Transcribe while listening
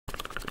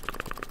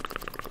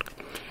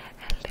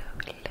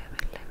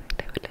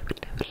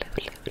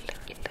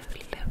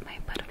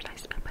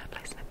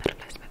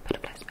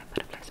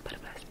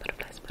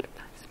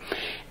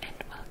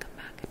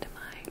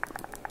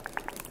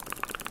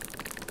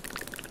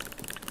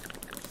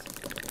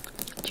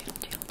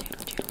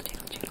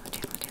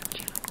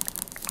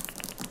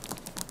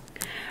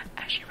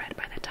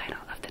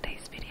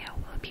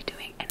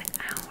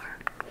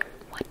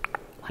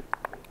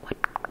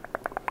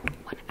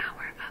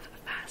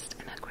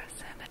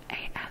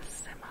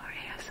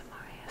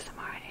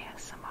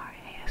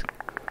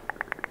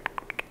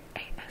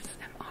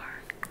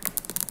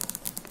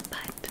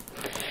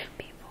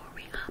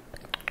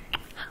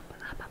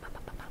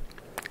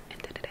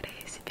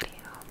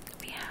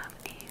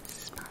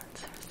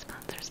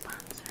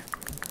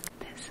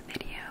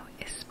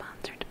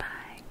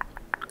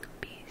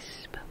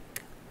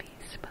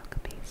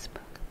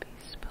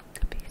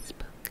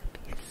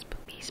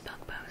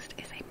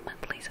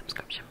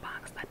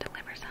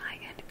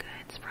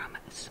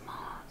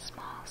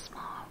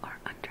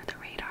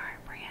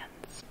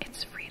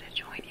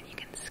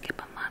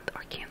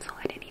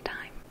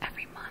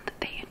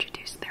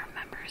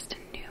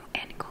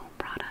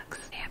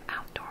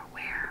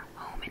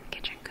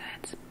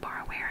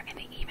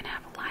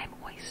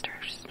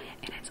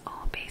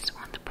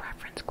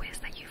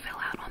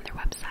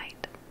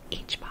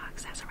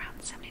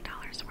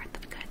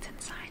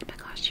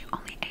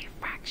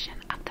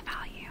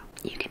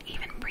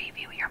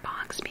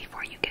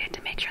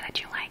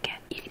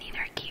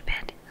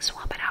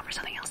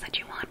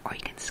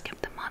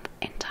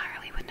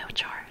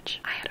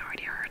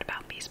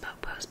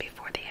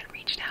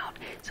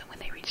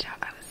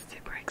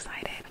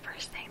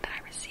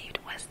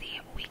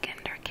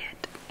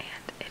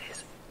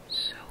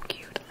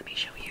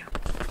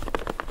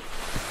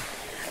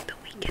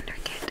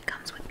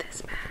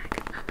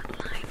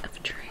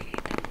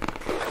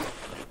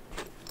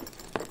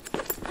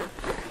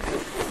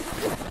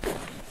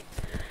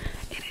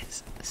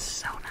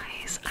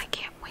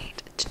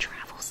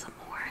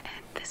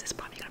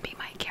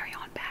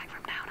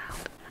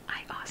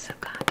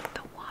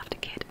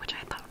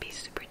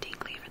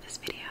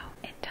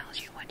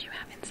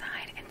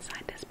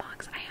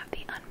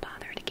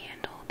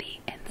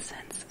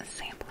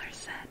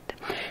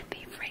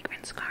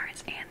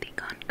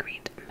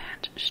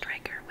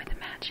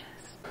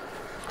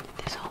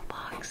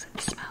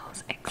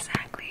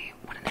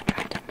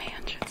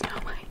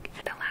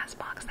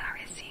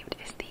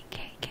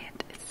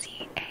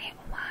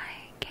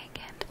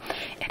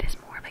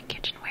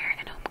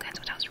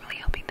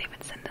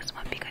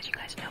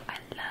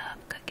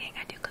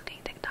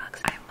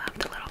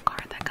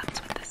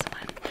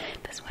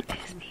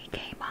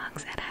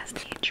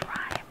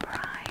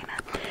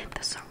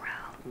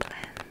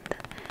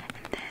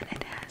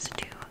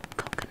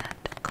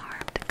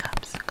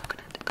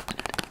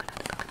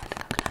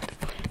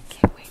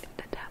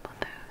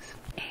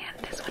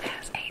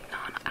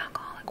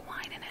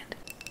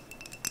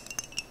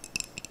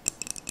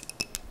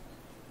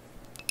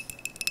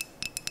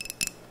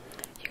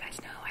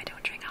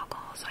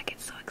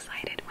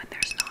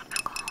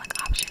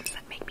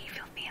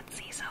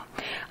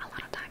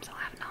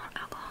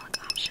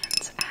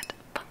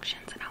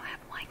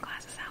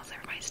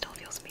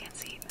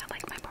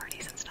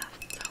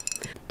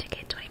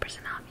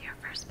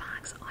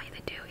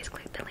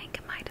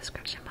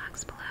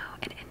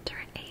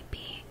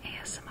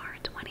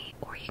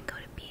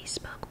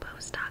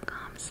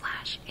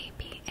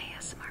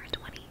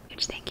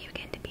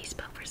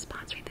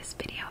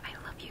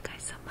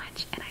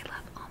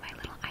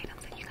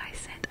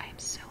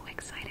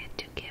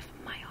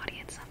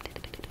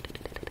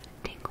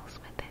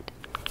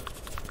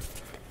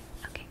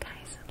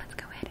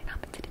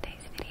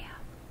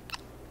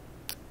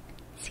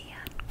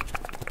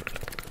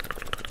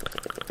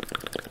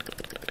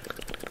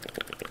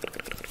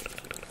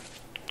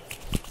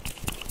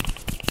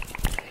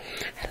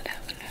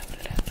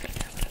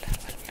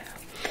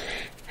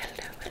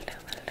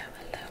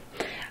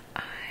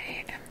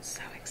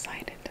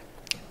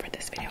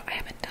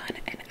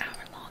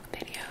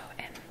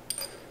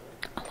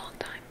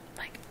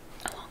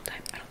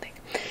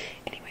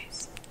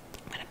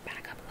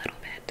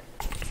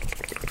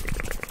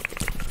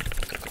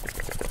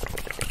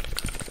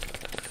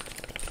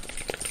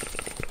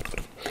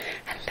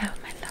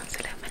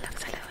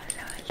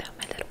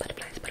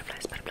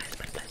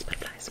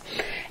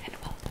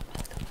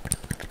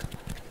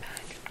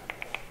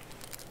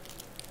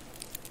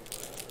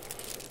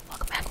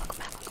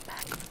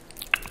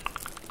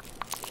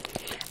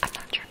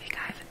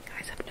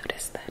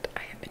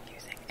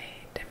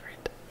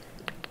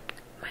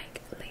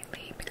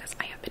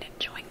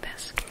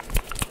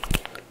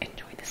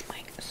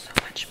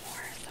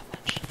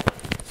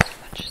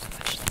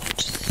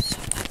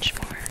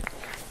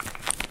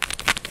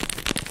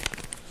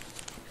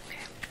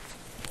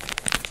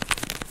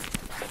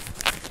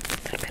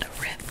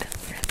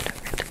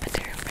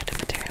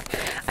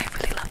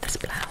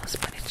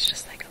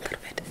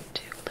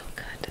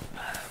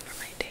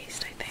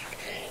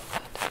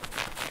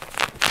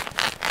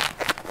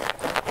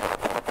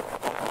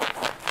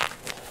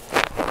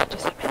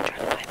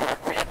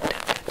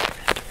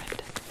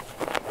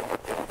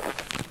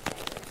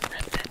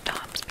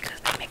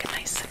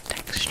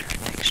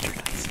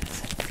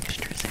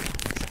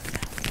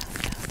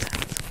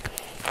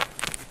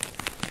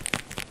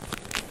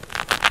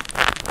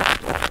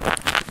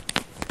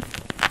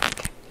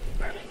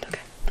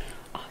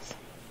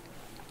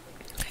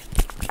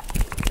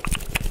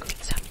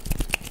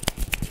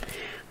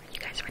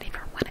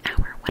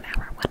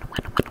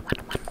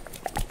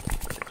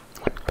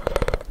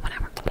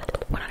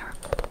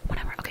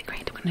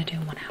gonna do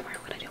 1 hour. We're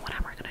gonna do 1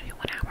 hour. We're gonna do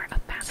 1 hour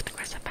of fast,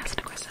 aggressive, fast,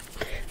 aggressive,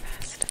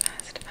 fast,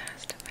 fast,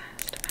 fast, fast,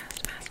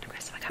 fast, fast,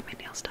 aggressive. I got my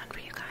nails done for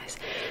you guys.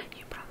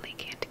 You probably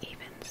can't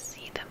even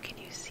see them. Can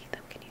you see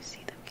them? Can you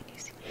see them? Can you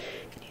see?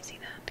 Can you see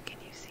that? Can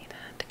you see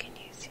that? Can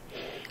you see?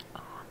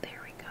 Oh,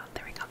 there we go.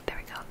 There we go. There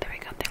we go. There we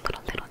go. They're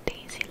little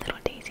daisy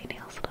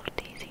nails, little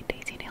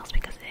daisy nails,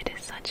 because it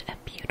is such a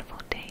beautiful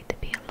day to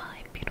be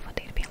alive. Beautiful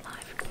day to be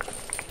alive.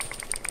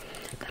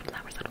 Little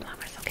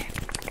flowers, okay.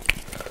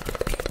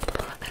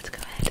 Let's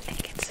go ahead and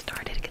get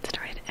started.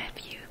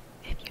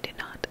 If you did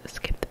not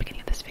skip the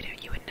beginning of this video,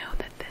 you would know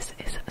that this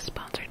is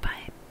sponsored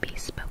by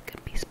Bespoke.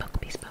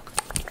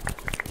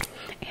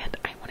 And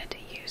I wanted to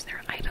use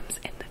their items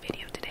in the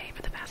video today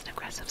for the fast and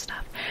aggressive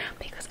stuff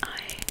because I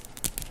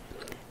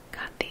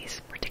got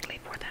these particularly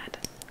for that.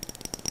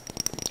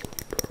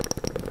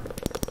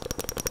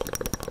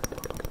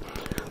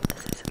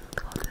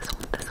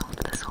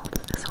 This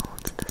holds.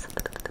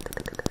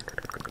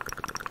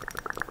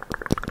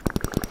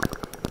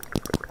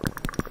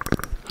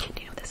 Do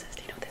you know what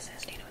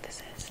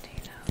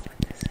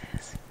this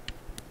is?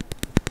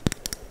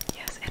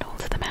 Yes, it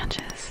holds the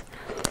matches.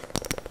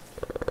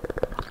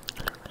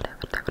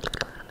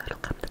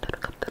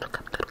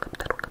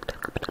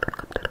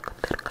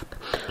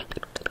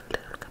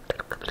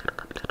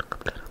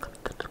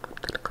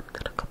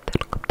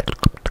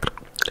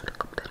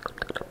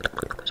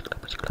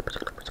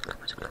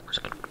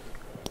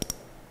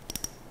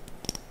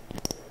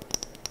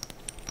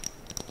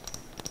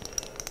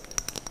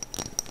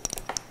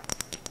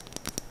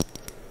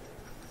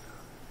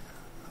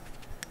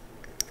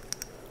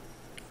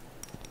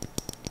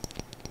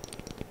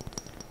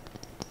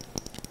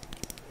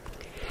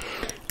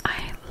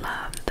 I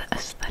love the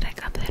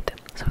aesthetic of it,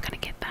 so we're gonna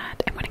get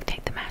that, and we're gonna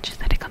take the matches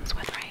that it comes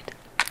with, right?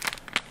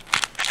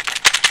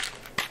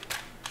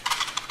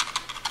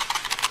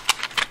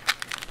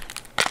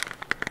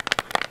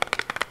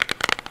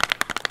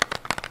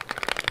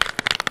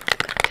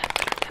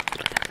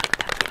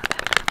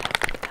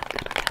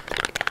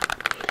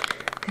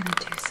 Gonna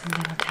do some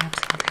little taps.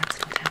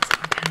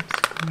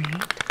 Great.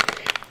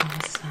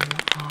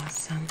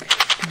 Awesome. The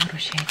little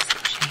shakes.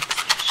 Little shake.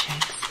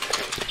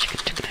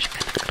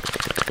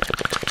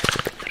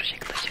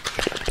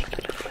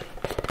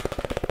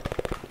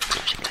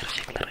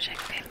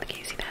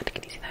 Okay,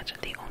 can you see that?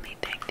 The only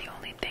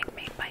thing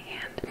made by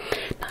hand,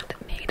 not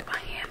made by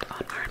hand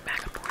on our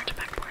back porch.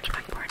 Let's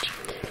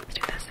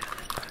do this.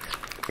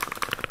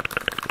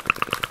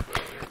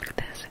 Look at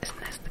this. Isn't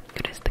this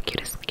the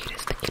cutest?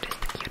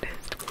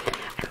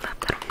 I love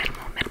little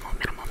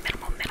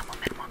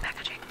minimal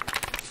packaging.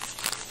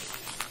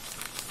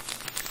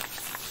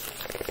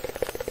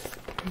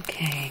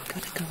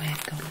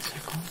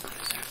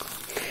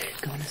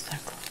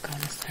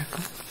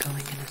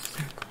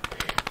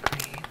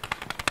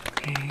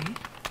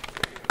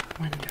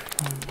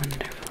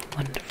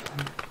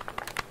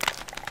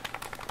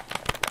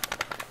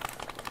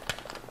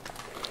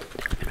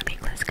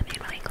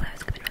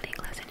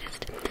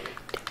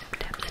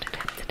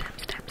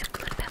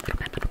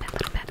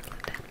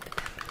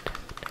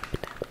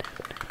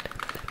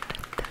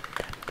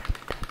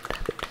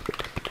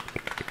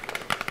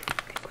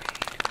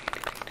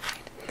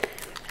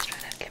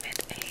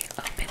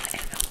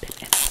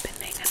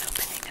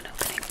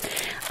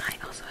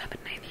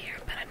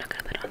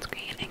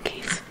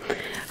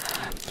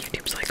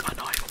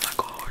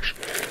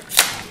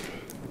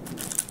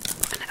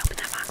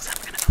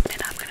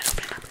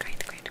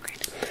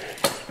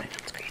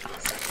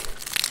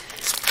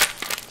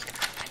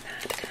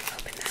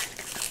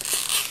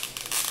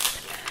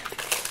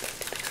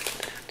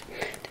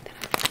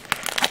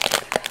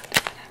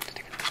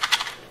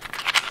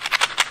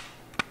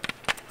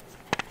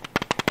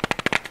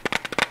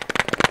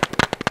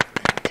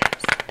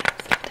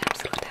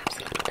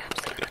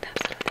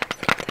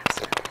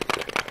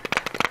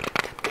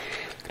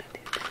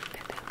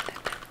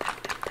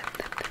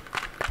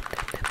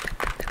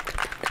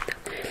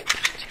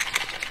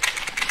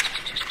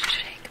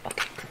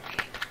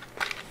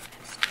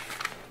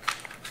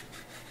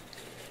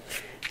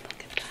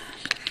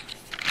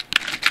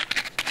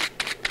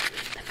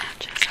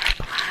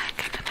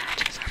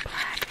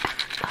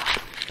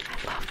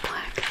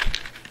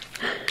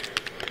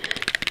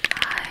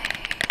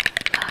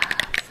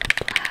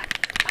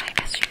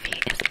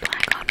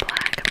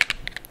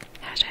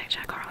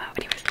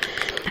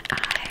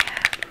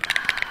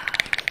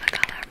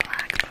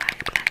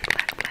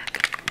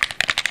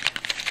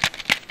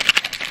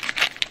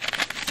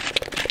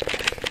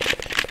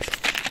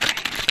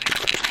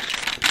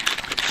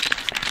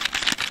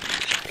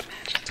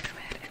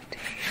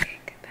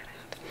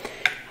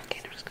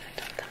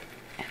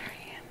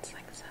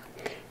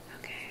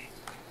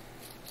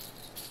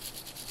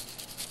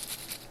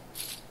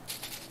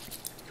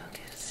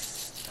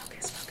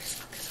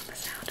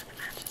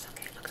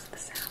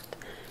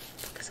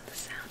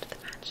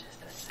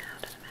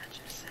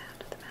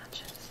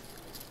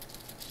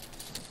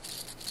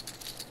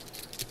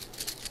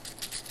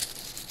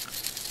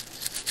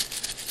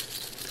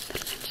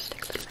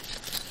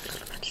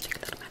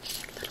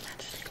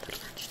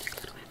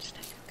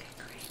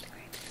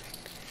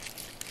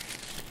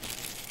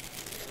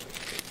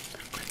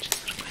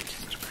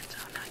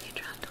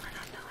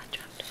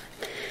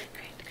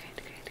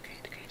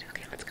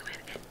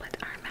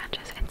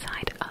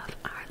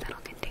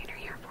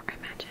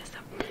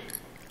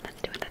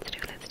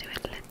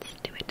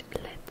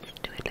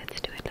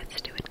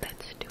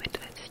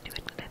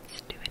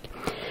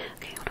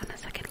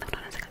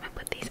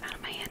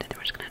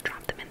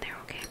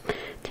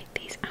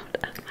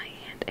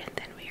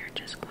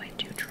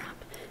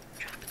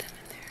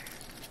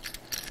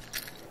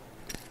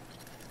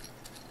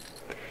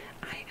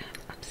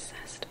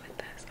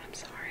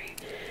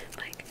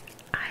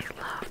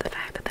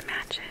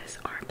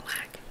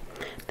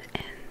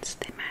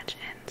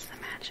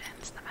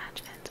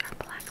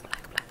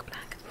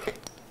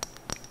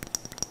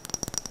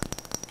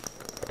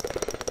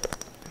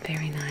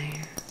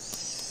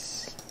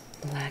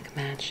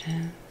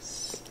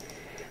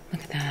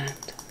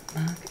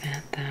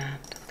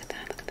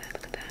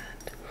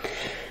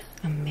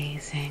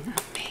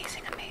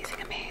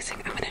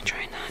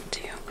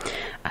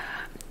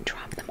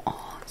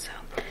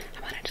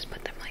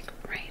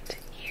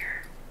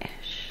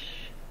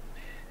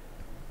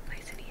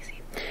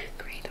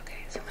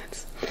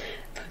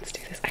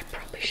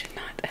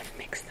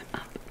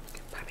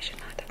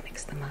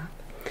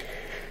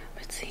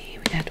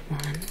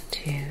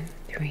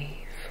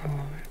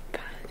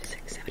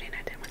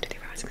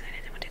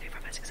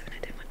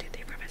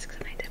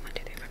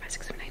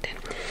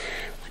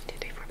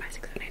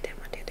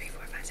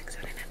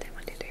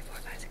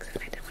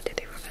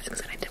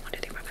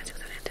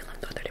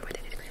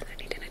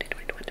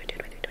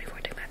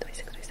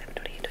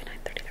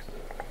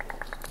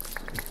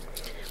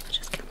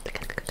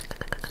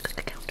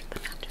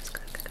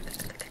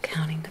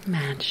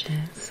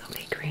 matches.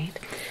 Okay, great.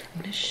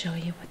 I'm gonna show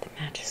you what the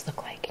matches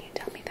look like. Can you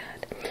tell me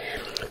that?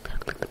 Look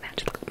at the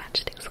match. Look at the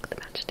matchsticks. Look at the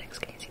matchsticks.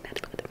 Can you see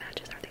that? Look at the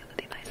matches. Are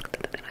they nice? Look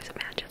at the nice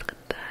matches. Look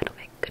at that. Oh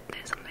my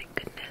goodness. Oh my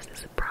goodness.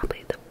 This is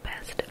probably the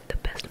best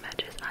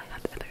matches I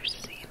have ever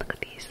seen. Look at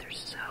these. They're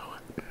so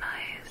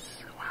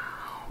nice.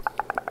 Wow.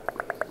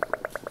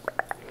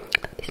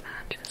 Look at these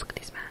matches. Look at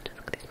these matches.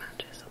 Look at these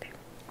matches. Okay.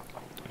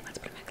 Let's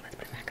put them back. Let's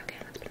put them back. Okay.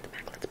 Let's put them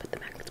back. Let's put them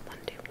back. Let's 1,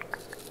 2.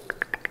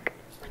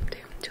 1, 2.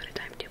 2 at a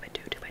time. 2 by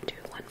 2. 2 by 2.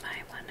 1 by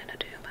 1 and a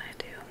 2 by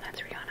 2.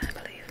 That's Rihanna, I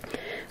believe.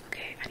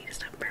 Okay. I need to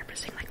stop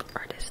purposing like an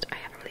artist. I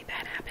have a really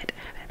bad habit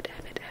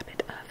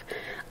of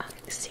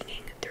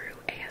singing through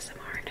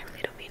ASMR, and I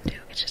really don't mean to.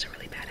 It's just a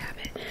really bad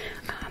habit.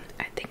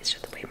 I think it's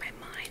just the way my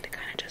mind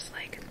kind of just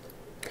like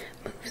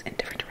moves in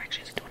different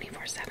directions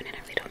 24/7, and I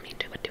really don't mean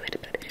to do it,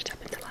 but it just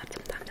happens a lot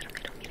sometimes. I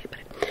really don't mean it, but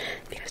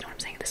you guys know what I'm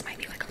saying. This might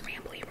be like a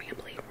rambly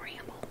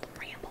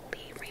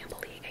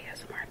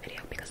ASMR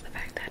video because of the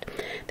fact that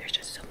there's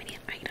just so many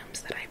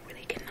items that I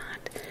really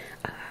cannot,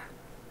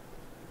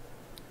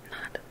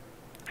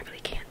 I really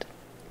can't.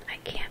 I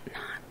can't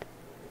not.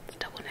 It's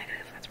double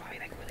negative. That's probably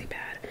like really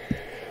bad.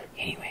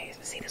 Anyways,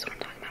 see, this is what I'm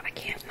talking about. I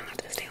can't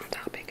not stay on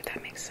topic, if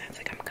that makes sense.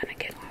 Like, I'm gonna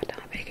get off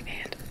topic, and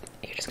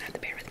you're just gonna have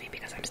to bear with me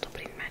because I'm still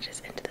putting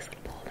matches into this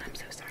little bowl. I'm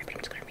so sorry, but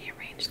I'm just gonna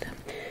rearrange them.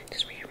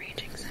 Just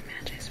rearranging some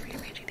matches,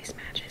 rearranging these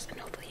matches, and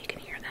hopefully you can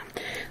hear them.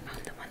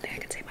 The one thing I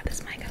can say about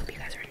this mic, I hope you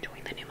guys are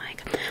enjoying the new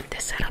mic.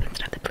 This setup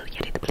instead of the Blue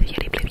Yeti.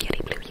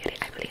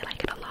 I really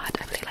like it a lot.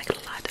 I really like it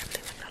a lot.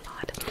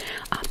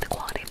 The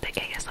quality of the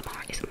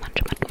ASMR is much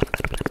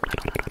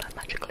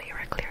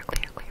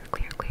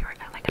clearer.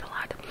 I like it a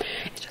lot.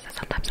 It's just that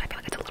sometimes I feel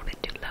like it's a little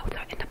bit too low, so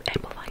I end up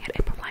amplifying it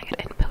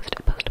in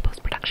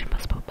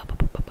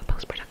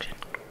post-production.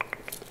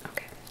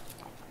 Okay.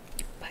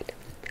 But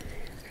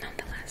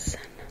nonetheless,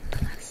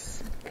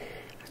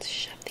 let's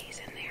shove these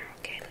in there,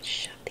 okay? Let's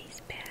shove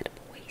these bad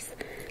boys.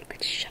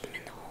 Let's shove them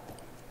in the hole.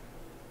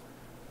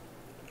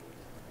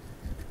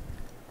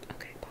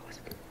 Okay, pause.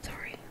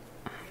 Sorry.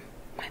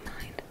 My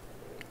mind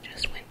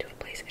just went to a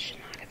place it should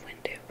not have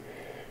went to.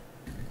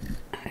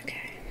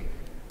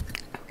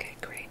 Okay,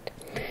 great.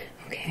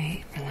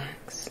 Okay,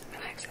 relax.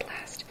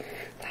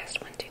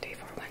 Last 1, 2, 3,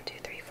 4, 1, 2,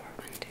 3, 4,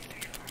 1, 2,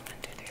 3, 4,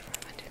 1, 2, 3, 4,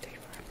 1, 2, 3,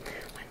 4,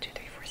 1, 2,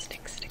 3, 4,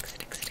 sticks.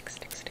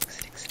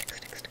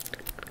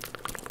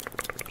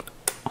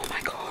 Oh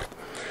my god.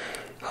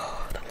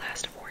 Oh, the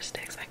last 4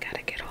 sticks. I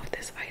gotta get off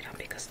this item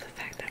because of the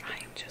fact that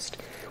I am just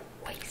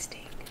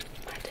wasting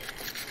my time.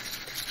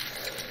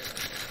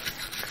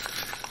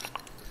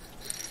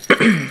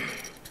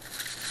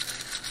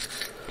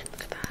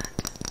 Look at that.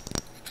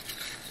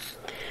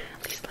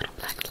 These little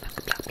black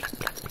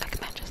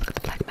matches. Look at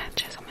the black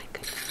matches. Oh my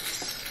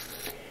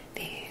goodness.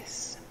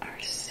 These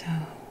are so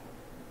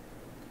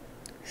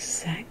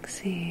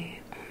sexy.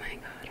 Oh my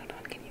god. Hold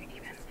on. Can you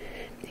even?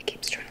 It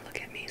keeps trying to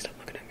look at me. Stop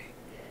looking at me.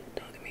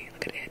 Don't look at me.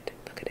 Look at it.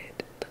 Look at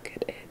it. Look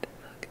at it.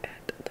 Look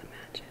at the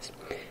matches.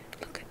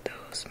 Look at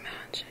those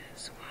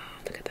matches.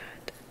 Wow. Look at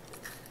that.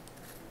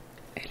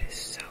 It is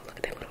so. Look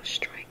at that little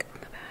strike on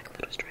the back.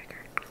 Little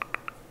striker.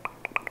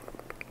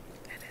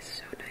 That is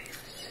so nice.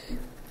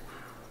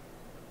 Wow.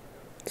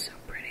 So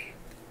pretty.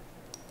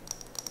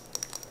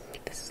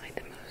 This is like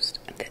the most.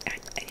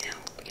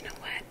 You know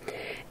what?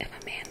 If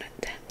a man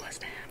that was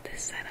to have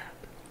this set up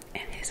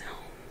in his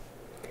home,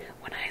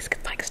 when I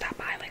like stop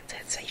by, like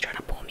say you're trying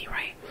to pull me,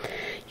 right?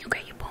 You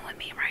pulling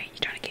me, right?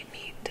 You're trying to get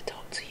me to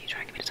talk to you.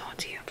 Trying to get me to talk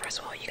to you. First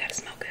of all, you gotta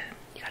smell good.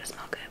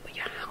 But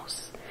your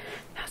house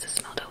has to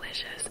smell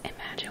delicious.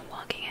 Imagine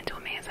walking into a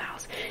man's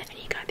house and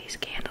you got these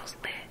candles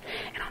lit,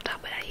 and on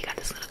top of that, you got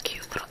this little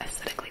cute, little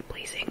aesthetically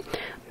pleasing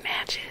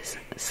matches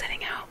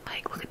sitting out.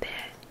 Like, look at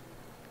that.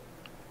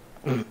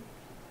 I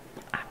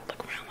would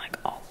look around like,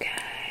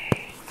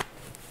 okay.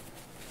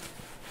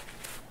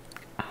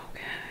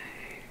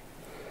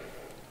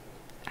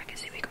 I can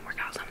see we can work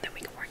out something.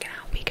 We can work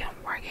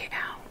it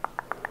out.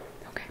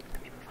 Okay,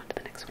 let me move on to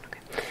the next one. Okay.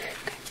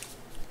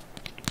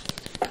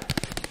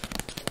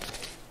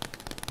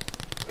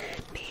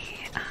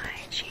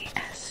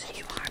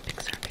 PIGSUR,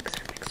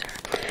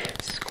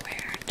 Pixar.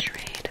 Square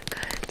trade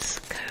goods,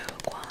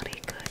 quality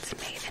goods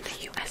made in the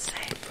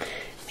USA.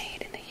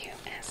 Made in the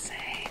USA.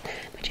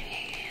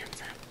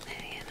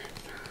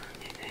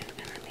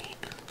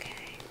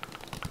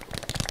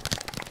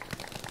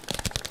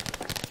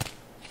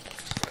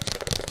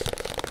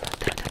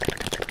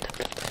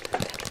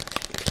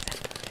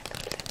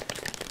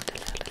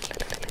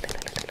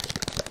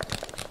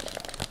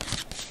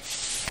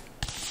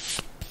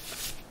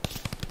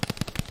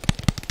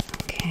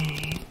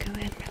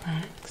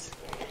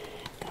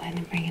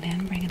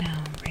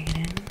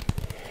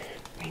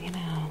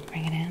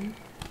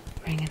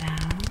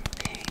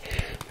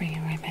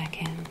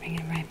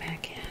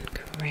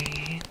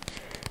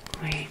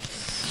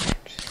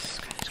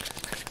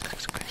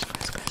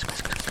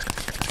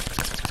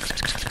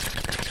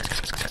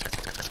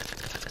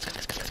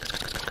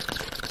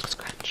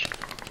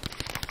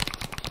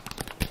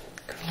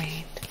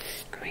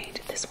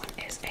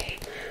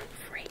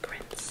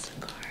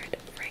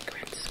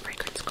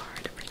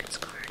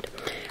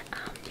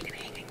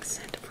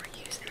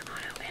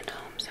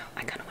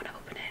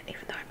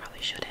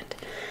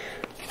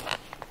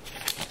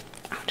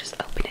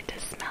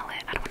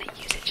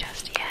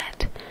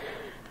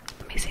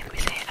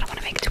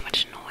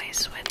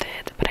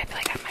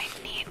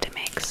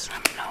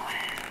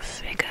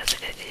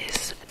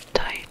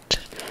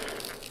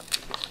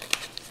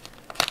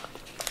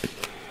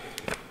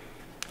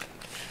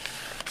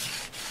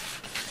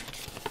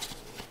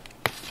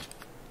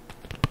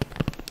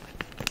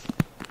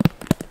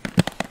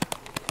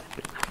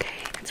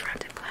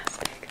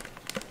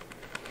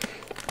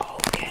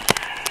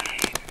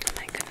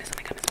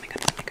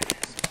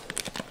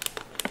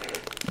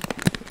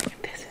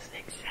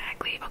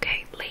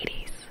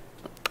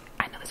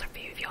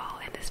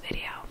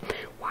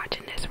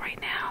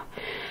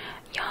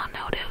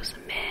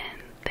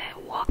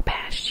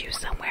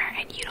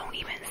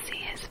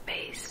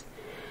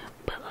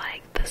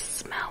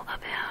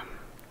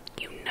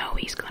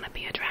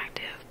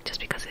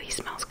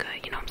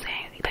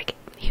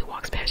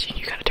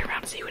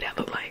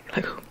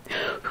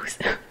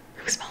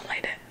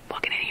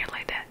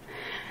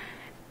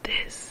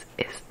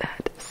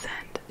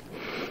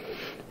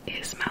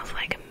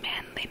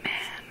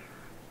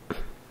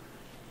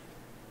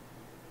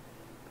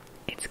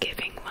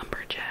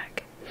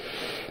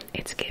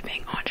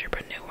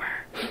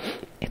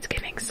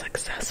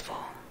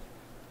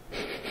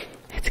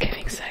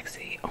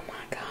 sexy. Oh my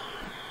god.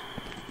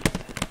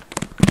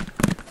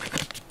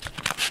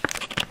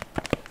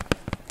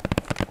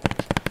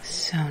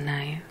 So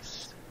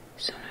nice.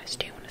 So nice.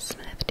 Do you want to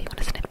sniff? Do you want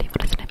to sniff? Do you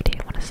want to sniff? Do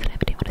you want to sniff?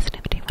 Do you want to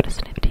sniff? Do you want to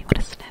sniff? Do you want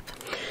to sniff?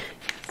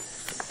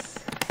 Yes.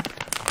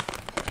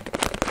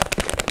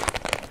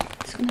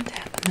 Just gonna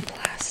tap on the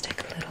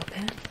plastic a little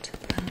bit.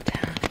 Little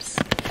taps.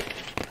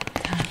 Little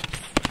taps.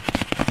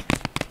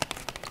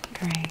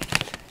 Great.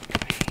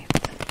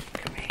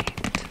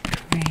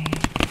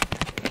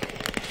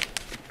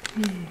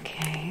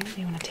 Okay,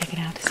 you want to take it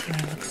out to see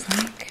what it looks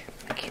like?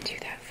 I can do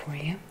that for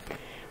you.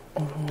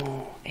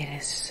 Oh, it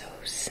is so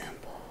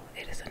simple.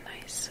 It is a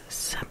nice,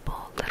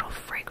 simple little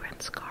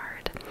fragrance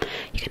card.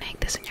 You can hang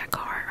this in your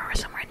car or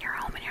somewhere in your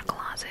home, in your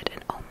closet,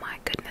 and oh my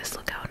goodness,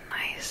 look how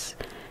nice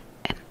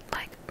and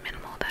like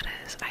minimal that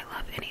is. I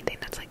love anything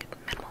that's like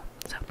minimal.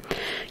 So,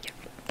 yeah,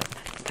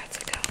 that's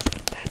a go.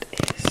 That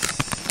is,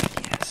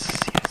 yes.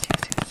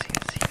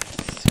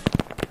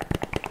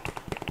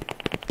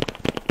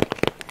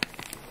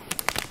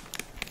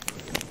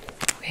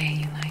 Okay,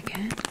 you like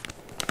it?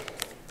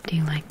 Do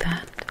you like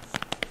that?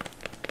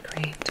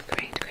 Great.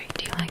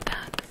 Do you like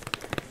that?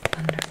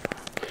 Wonderful.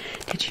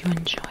 Did you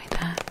enjoy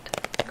that?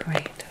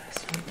 Great,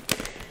 awesome.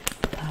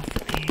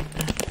 Lovely.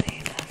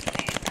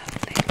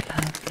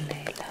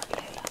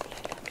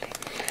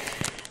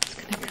 Just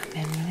gonna come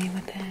in really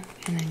with it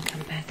and then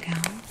come back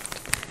out.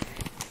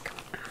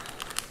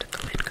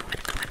 Come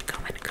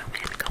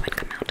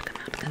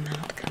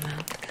out.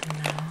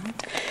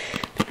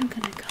 Then I'm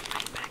gonna come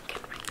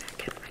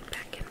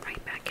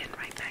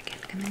right back in.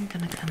 And then I'm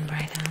gonna come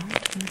right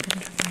out. Then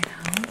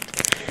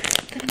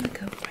I'm gonna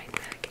go right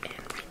back in.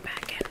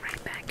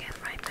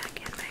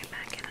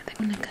 And then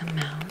I'm gonna come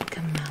out.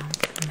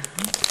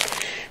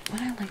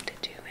 What I like to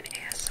do in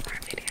ASMR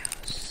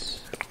videos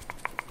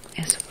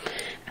is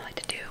I like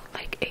to do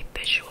like a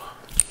visual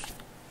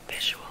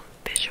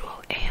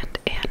and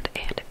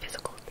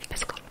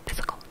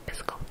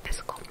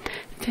physical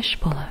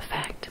fishbowl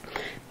effect.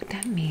 What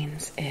that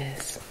means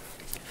is,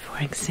 for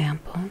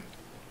example,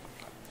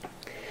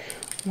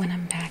 when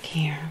I'm back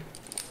here,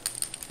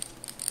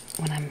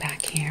 I'm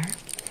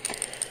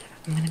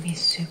going to be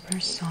super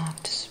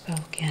soft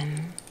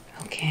spoken,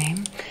 okay?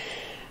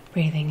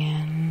 Breathing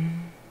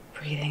in,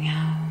 breathing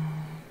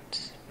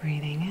out,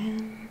 breathing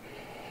in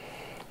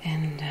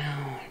and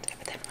out.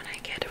 But then when I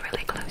get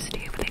really close to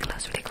you, really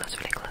close, I'm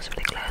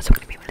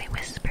going to be really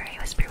whispery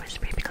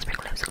because we're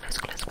close.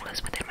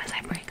 But then as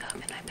I break up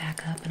and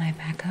I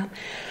back up,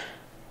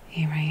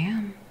 here I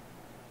am.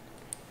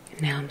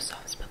 Now I'm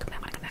soft spoken.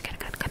 I'm going to come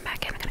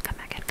back in.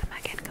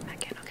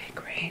 Okay,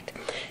 great.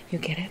 You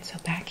get it? So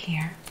back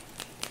here,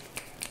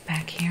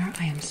 I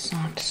am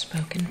soft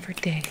spoken for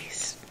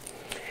days.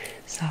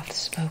 Soft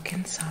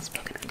spoken. Come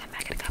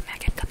back in. Keep it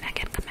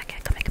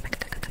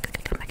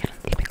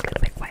a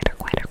little bit quieter.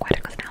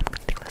 Because now I'm going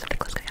to be close.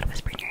 I gotta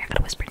whisper in your ear.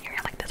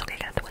 Like this. Okay, I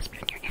gotta whisper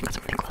in your ear because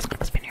I'm really close. I'm gonna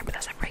whisper in your ear. But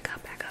as I break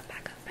up, back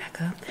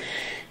up.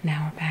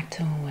 Now we're back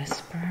to a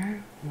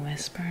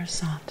whisper,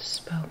 soft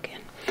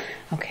spoken.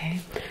 Okay,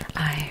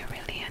 I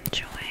really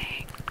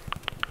enjoy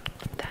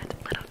that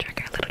little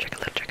trigger.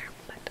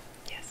 But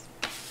yes,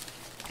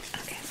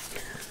 okay,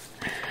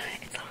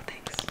 it's all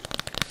things.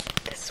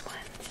 This one,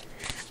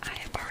 I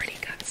have already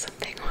got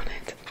something on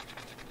it.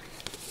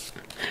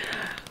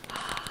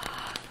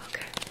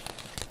 Okay.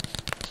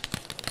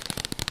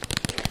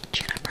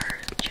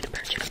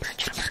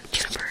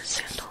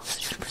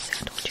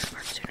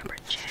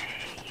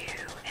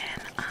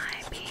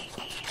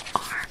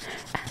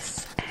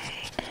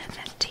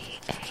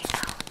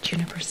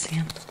 Juniper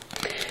sandals.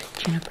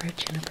 Juniper,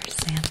 Juniper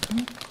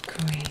sample.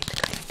 Great.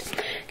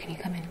 Can you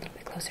come in a little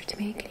bit closer to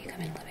me? Can you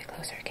come in a little bit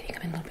closer?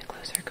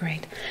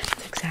 Great.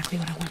 That's exactly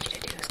what I want you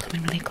to do, is come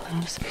in really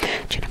close.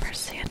 Juniper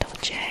sandal.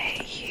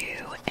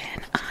 Juniper.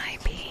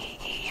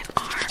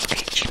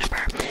 Okay,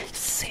 Juniper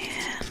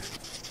sandal.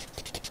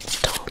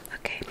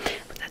 Okay.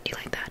 Do you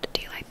like that?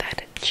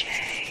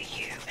 Juniper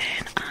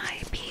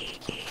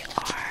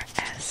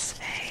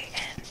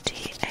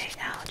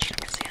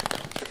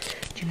sandal.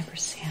 Juniper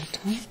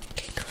sandal.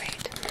 Okay,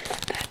 great.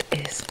 That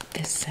is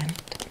this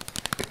scent.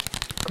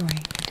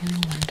 Great. You're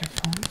doing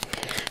wonderful.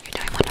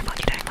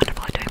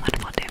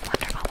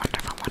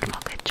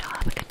 Good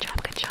job.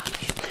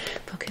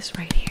 Focus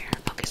right here.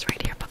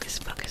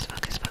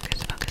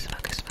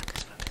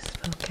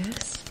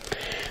 Focus.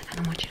 And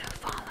I want you to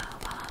follow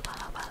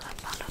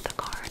the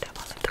card.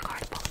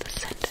 Follow the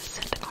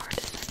scent card.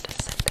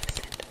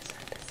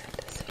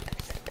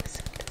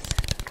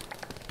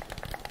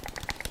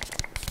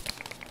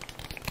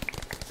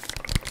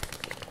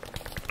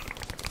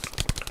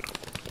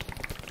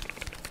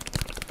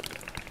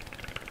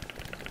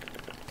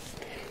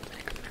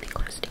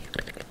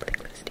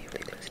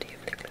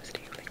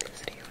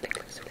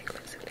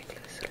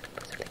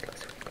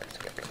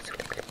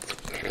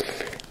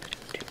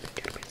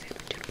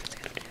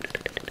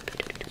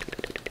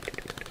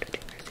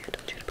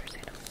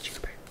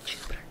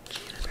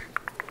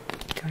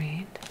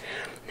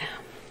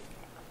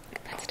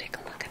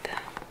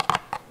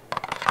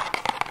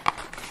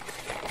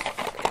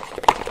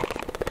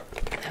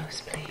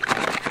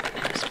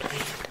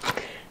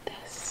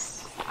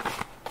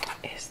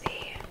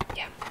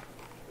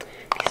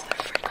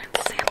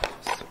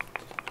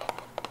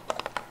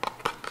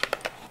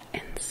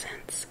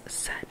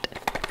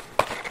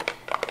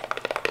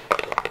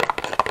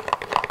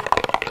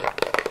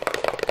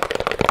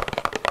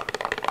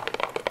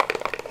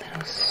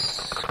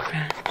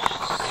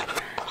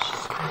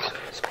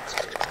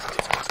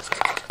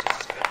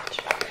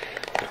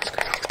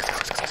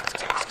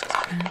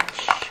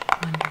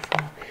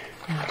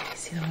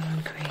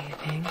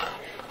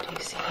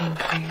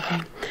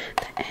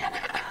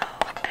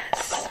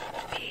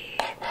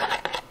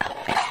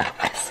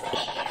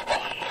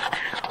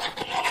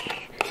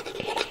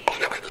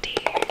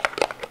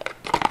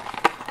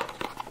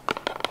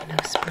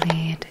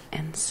 nosebleed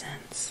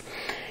incense.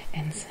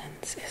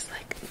 Incense is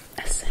like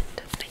a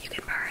scent that you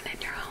can burn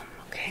in your home,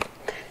 okay?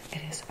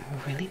 It is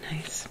really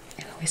nice.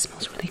 It always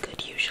smells really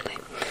good usually.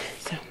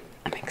 So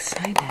I'm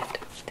excited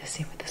to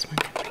see what this one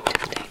can bring to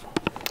the table.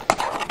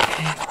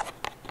 Okay.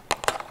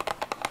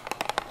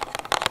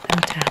 No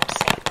taps.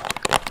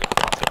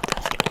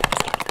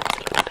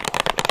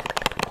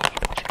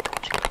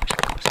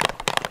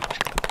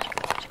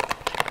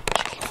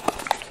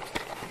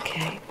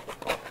 Okay.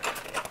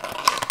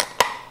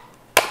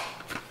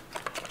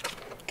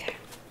 Okay.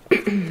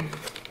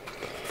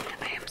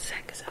 I am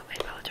sick, so I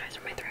apologize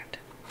for my throat.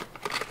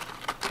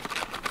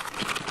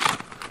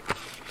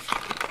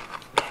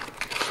 Okay.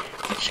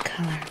 Which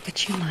color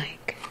would you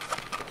like?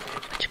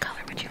 Which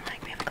color would you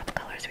like? We have a couple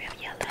colors. We have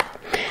yellow.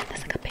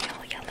 There's like a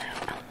pale yellow,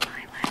 a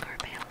lilac, or a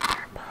pale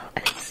purple, a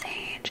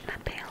sage, and a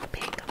pale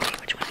pink. Okay,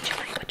 which one would you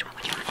like? Which one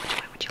would you like? Which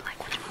one would you like?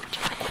 Which one would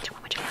you like? Which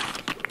one would you like?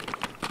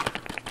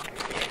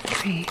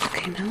 Okay,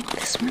 okay, no,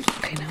 this one.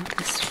 Okay, no,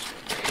 this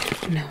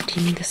one. No, do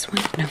you need this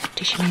one? No.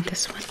 Does she need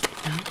this one?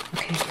 No?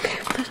 Okay.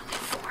 Well, there's only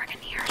 4 in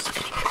here, so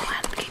can you pick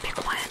one? Can you pick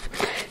one?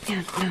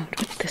 Yeah, no,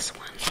 this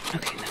one.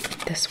 Okay, no,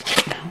 this one.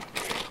 No.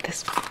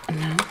 This one.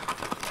 No.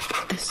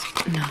 This,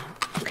 no.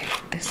 Okay,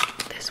 this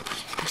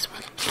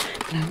one.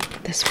 No,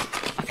 this one.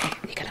 Okay,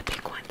 you gotta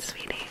pick one,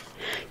 sweetie.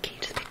 Can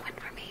you just pick one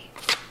for me?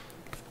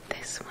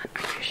 This one,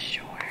 are you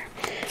sure?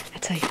 I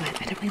tell you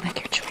what, I don't really like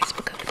your choice,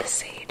 but go with the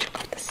sage. Go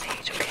with the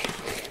sage, okay?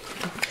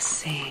 Go with the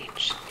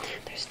sage.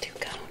 There's 2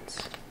 cones.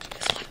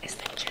 This one is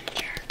the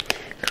ginger,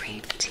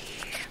 green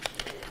tea,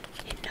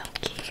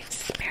 enoki,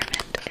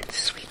 spearmint, and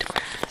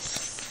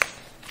sweetgrass.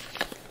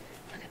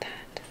 Look at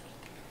that.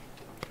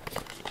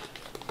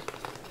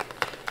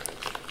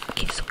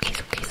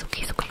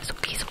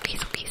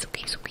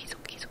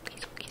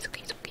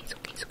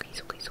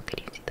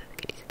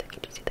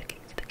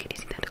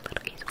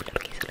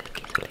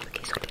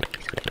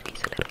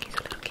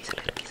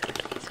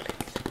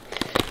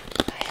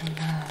 I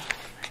love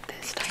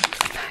this type of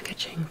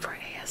packaging for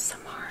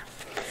ASMR.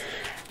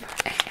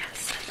 For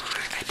ASMR,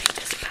 I think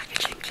this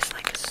packaging just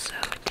like is so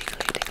tickly.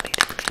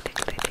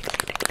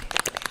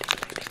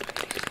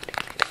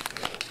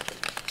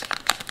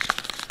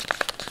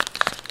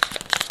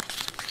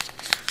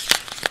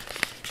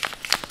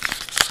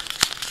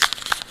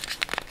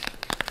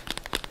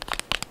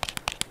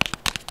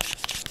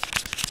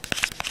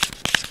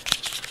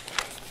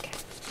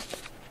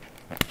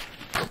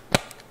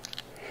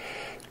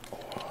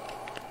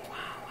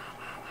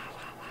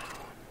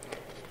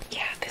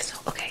 Yeah, this,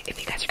 okay, if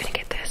you guys are gonna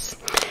get this,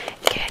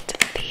 get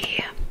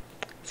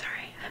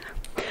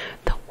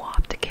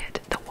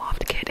the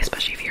waft kit,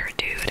 especially if you're a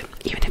dude,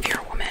 even if you're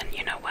a woman,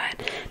 you know what,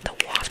 the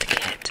waft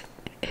kit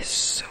is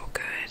so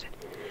good.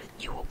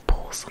 You will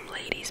pull some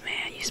ladies,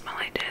 man. You smell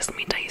like this, let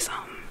me tell you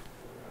something.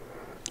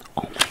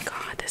 Oh my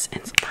god,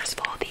 first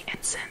of all, the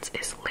incense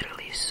is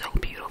literally so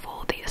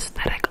beautiful. The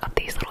aesthetic of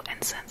these little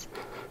incense.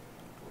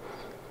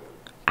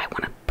 I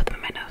want to put them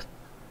in my nose.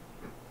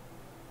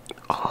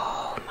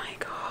 Oh my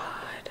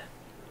god.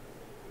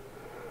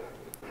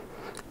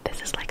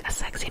 This is like a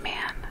sexy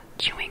man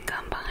chewing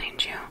gum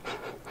behind you.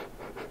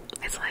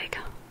 It's like,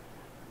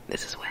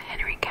 this is what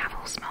Henry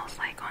Cavill smells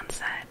like on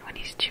set when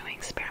he's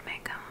chewing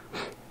spearmint gum.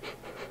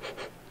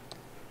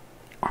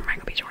 Or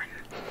Michael B. Jordan.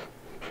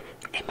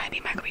 It might be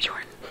Michael B.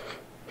 Jordan.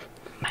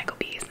 Michael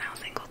B. is now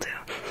single too.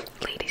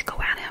 Ladies, go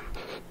at him.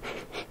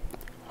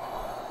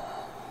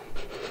 Oh,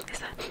 is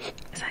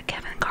that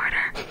Kevin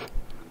Carter?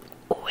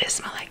 Oh, it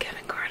smells like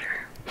Kevin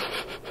Carter.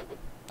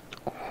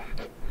 Oh.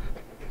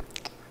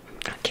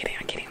 I'm kidding.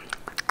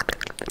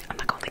 I'm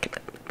not gonna lick it.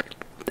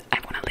 I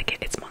wanna lick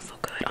it. It smells so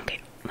good. Okay,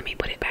 let me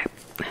put it back.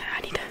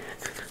 I need to.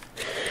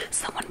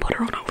 Someone put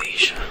her on a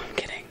leash. I'm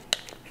kidding.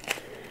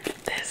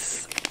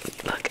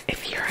 Look,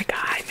 if you're a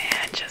guy,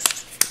 man,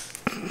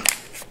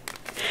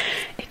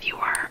 if you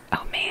are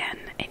a man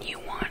and you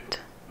want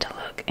to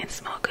look and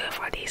smell good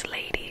for these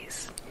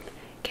ladies,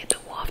 get the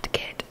waft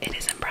kit. It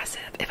is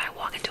impressive. If I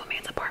walk into a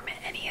man's apartment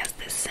and he has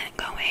this scent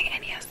going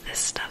and he has this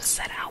stuff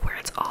set out where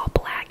it's all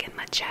black and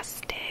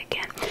majestic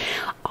and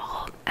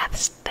all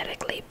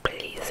aesthetically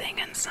pleasing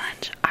and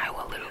such, I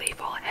will literally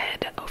fall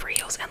head over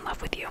heels in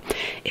love with you.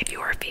 If you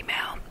are a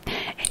female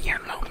and you're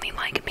lonely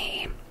like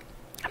me,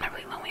 I'm not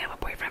really lonely, I have a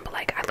boyfriend, but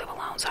like I live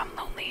alone, so I'm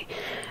lonely.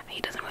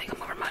 He doesn't really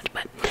come over much,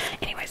 but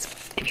anyways,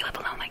 if you live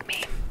alone like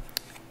me,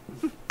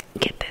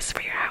 get this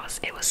for your house.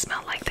 It will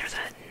smell like there's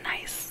a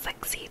nice,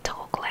 sexy,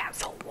 tall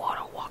glass of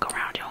water walk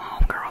around your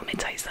home, girl. Let me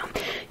tell you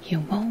something. You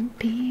won't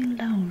be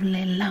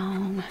lonely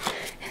long.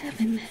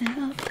 Heaven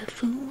help the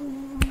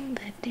fool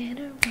that did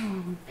it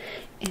wrong.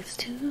 It's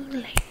too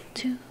late,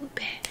 too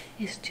bad,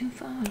 it's too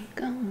far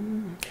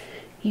gone.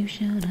 You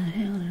should have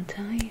held her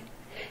tight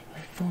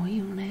before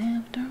you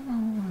left her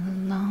all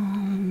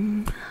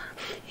alone.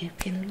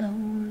 If you're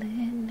lonely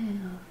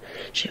now,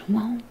 she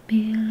won't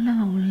be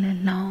lonely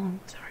long.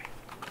 Sorry.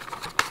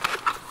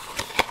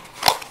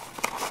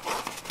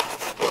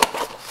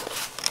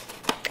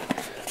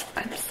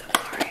 I'm so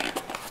sorry.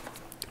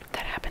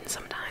 That happens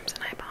sometimes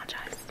and I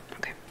apologize.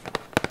 Okay.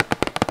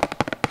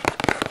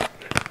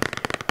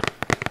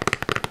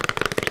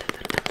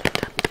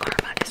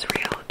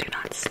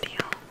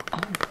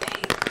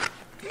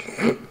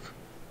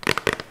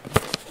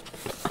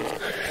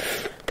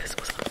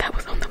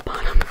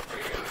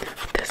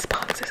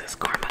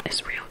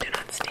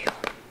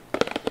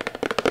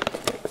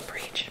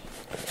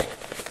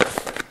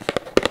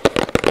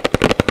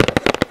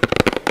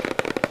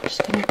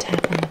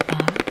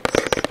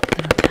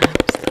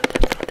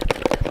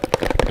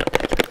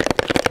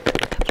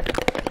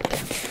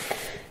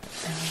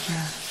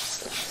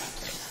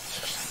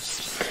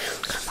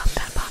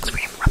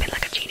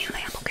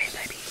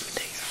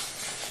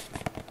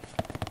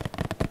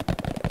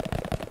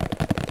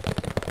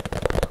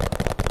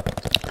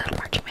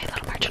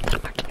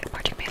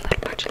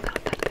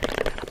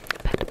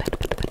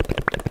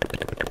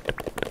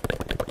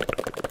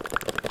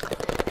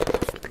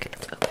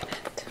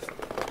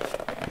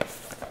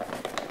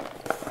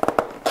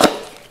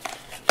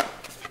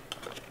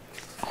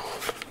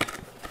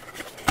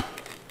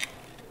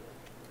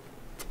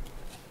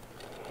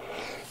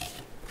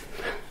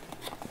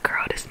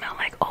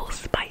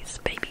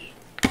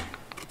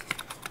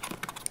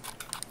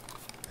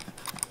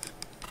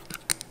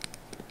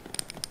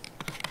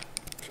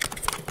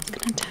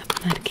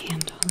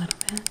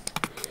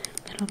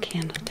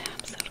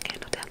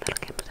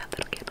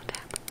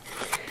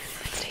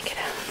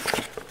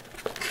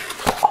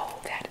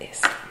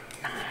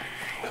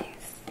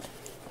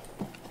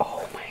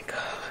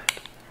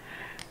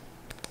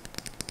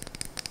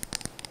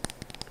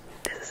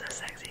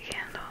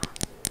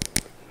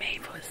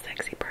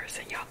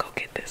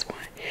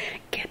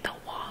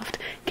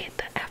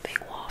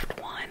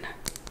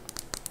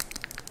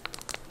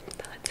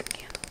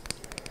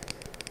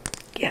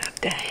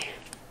 day.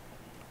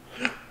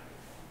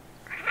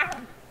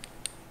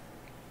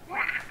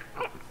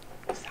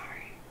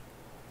 Sorry.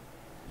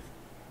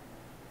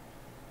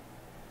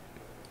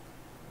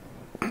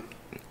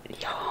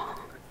 Y'all.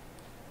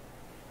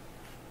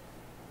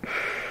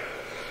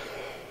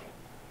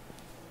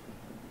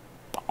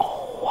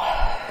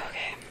 Oh,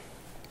 okay.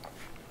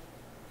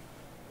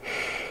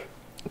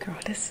 Girl,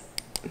 this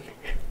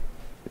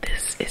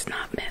is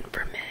not meant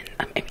for men.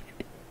 I mean,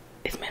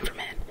 it's meant for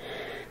men.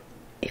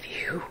 If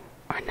you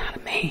are not a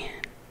man,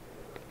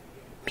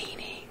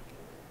 meaning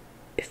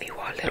if you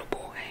are a little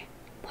boy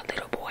with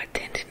little boy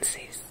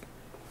tendencies,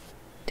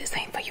 this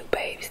ain't for you,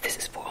 babes. This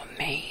is for a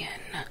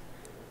man.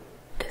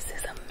 This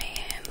is a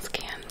man's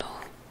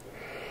candle.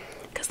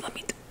 Cause let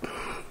me,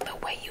 the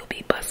way you'll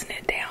be busting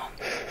it down.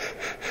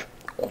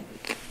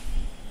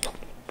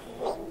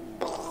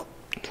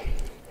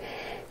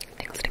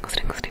 Tingles, tingles,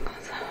 tingles,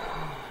 tingles.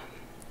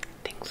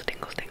 Tingles,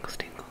 tingles, tingles,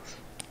 tingles.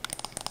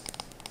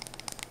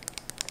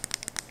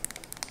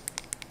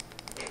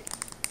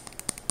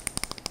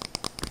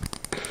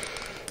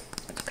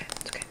 It's okay,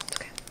 it's okay, it's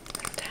okay.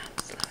 Slow down,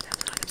 slow down,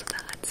 slow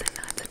down. It's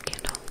the Hudson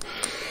candle.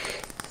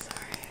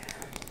 Sorry.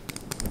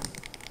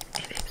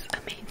 It is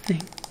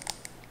amazing.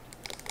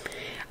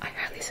 I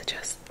highly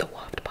suggest the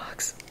Waft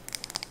Box.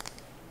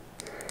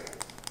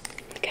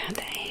 God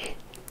dang.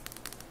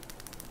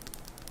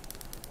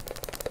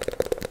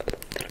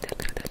 Little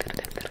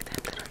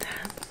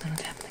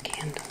tap the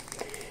candle.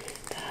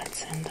 The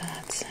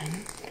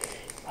Hudson.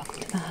 Welcome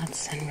to the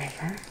Hudson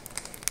River.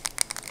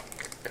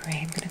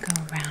 Great, I'm gonna go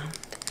around.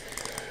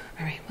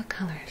 Alright, what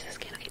color is this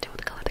candle? Can you tell me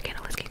the color of the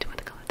candle? Let's get to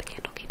the color of the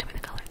candle. Can you tell me the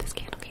color of this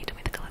candle? Can you tell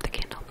me the color of the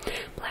candle?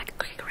 Black,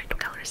 great, what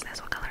color is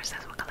this? What color is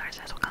this? What color is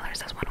this? What color is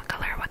this one? What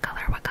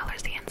color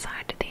is the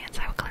inside?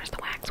 What color is the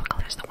wax? What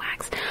color is the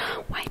wax?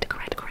 White,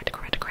 correct.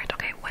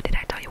 Okay, what did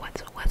I tell you?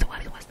 What's the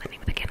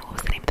name of the candle? What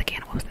was the name of the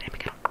candle?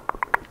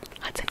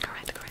 Hudson,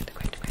 correct.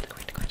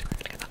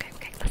 Okay,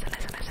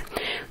 listen.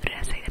 What did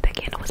I say that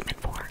candle was meant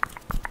for?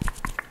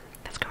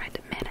 That's correct.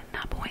 Men,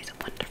 not boys.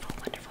 Wonderful.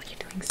 You're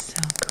doing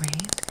so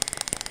great.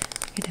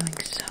 You're doing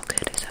so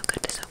good. So good.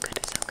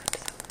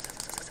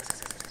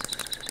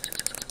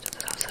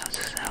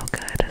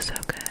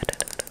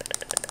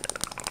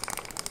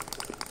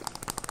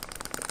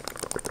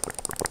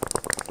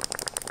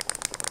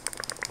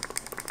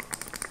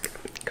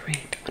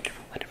 Great.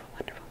 Wonderful.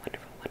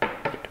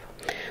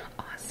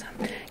 Awesome.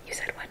 You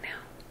said what now?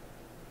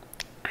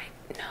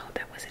 No,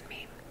 that wasn't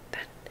me.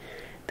 That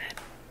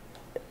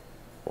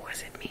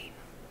wasn't me.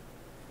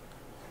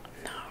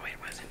 No, it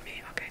wasn't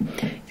me.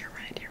 Okay. You're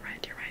right.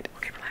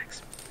 Okay,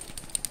 relax.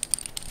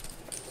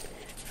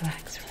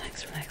 Relax.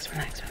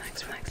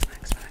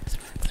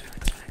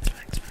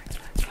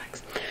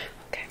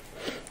 Okay.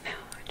 Now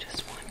I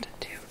just want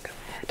to go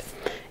ahead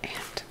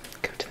and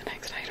go to the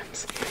next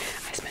items.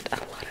 I spent a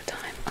lot of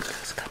time on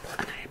those couple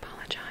and I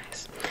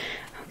apologize.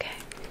 Okay.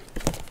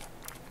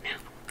 Now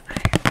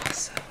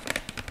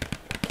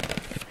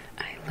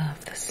I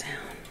love the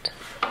sound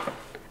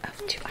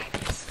of two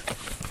items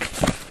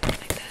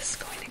like this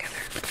going together.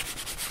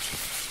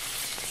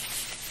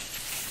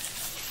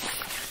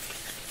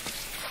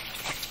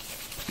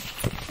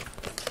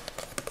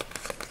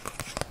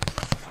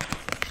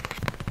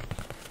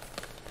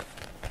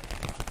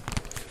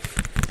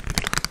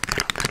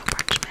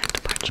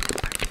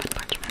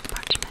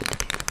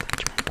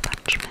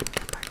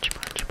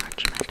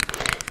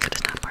 But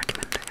it's not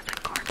parchment, it's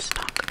like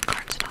cardstock.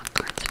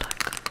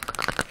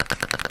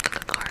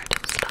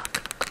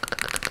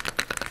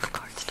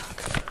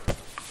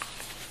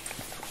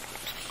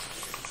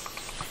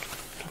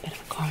 A little bit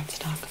of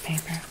cardstock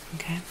paper,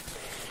 okay?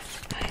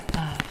 I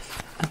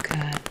love a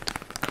good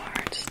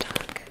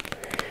cardstock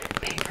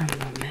paper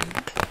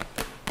moment.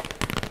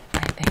 I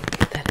think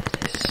that it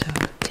is so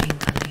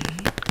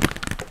tingly.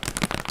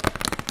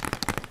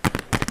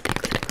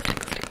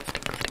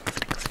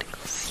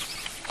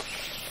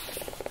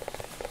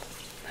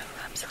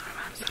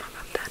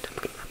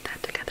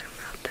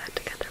 Rub that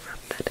together.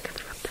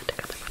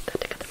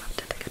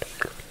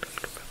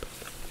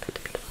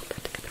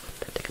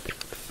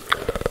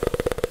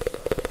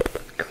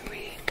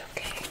 Great,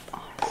 okay,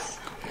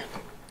 awesome.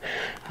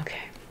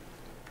 Okay.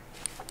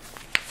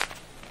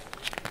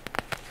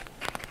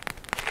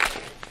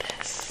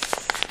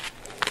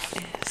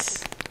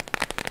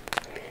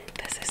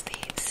 This is the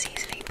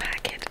seasoning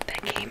packet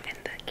that came in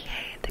the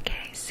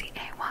KCAY.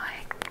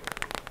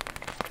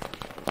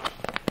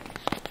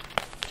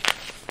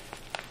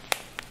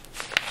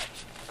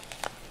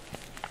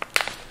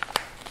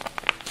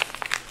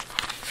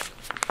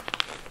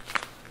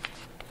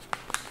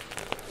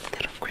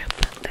 Little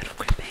gripping.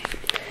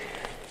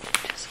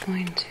 Just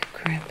going to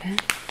grip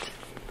it.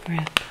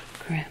 Grip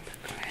it.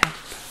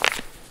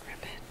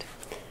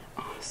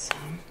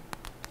 Awesome.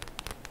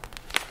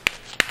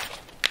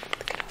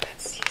 Look at all that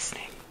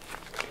seasoning.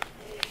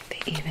 They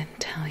even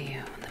tell you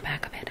on the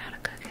back of it how to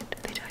cook it.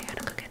 They tell you how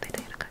to cook it.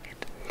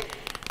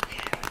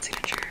 Okay, what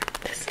signature?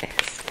 This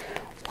is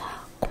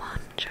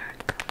Wahg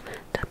Jerk.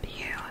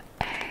 WAHG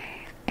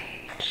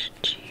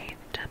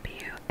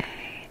WAHG.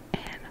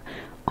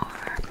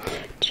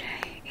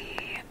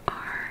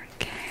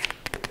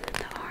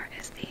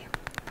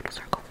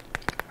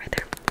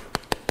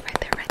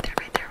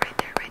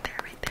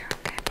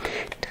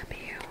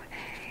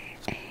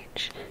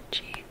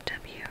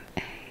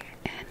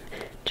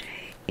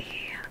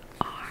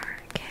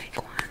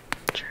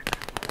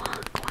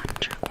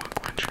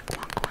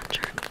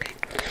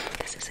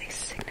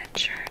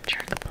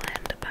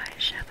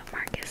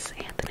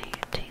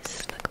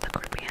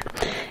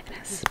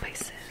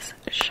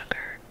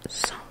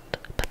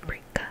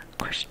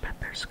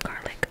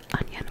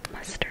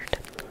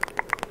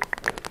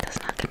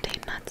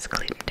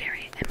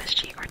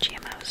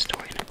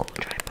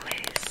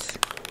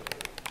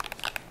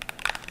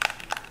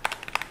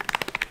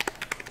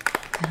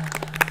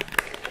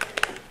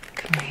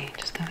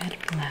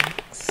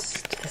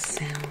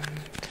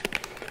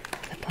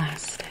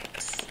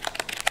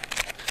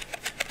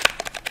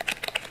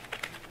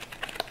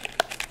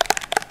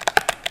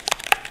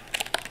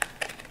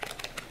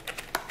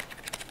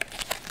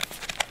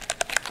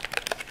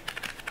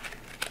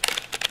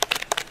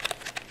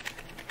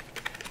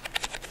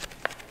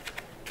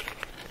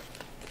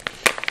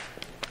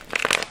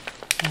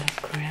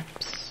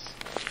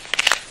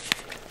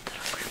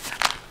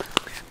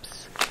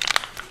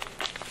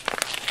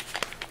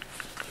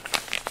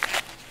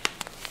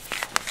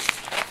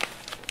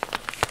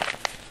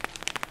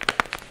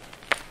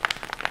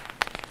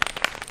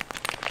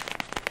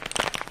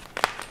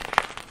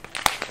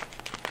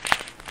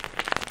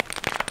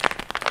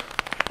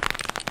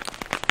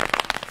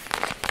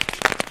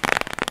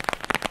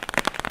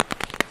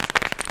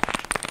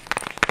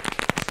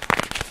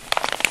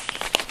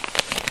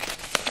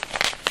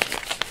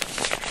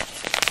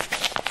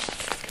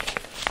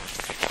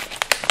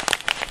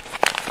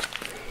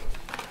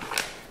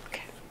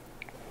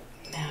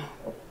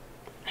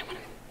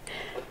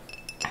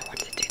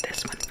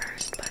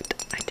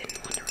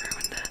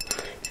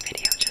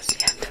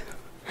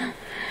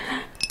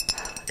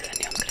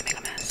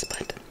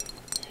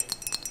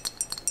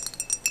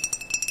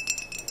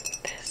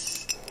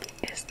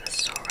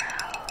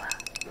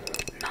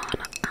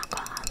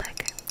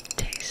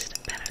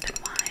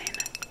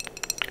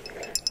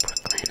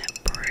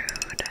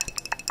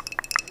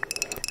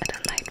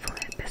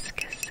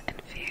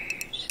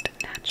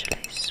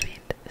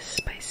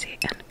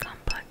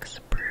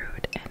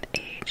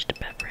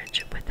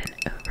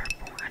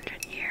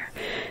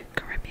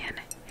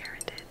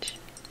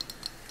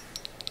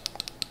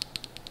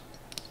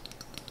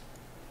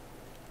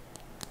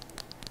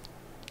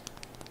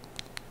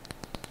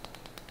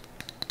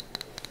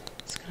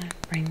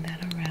 bring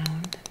that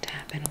around,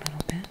 tap it a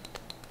little bit.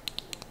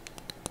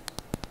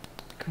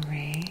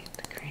 Great,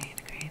 great,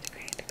 great,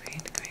 great,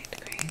 great, great,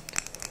 great.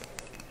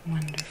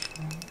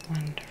 Wonderful,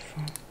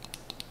 wonderful,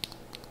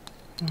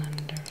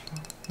 wonderful,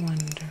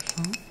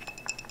 wonderful.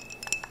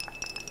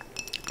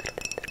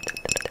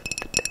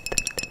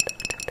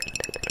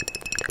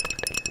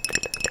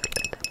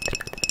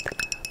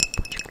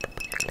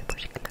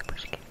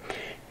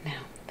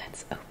 Now,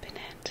 let's open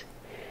it.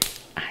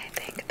 I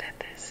think that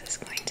this is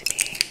going to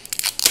be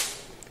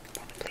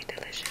probably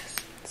delicious.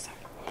 So,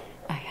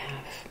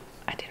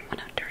 I didn't want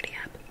to dirty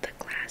up the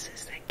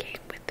glasses that came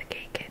with the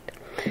cake kit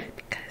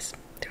because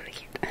they're really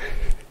cute.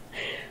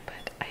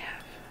 But I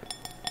have,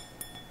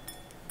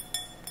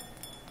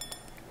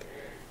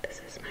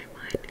 this is my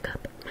wine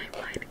cup,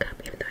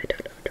 even though I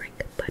don't drink,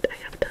 but I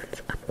have tons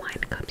of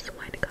wine cups,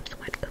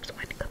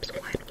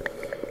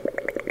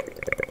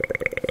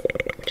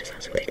 which is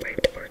also really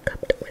great for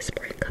cup to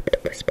whispering, cup to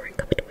whispers,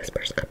 cup to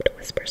whispers, cup to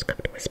whispers,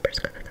 cup to whispers.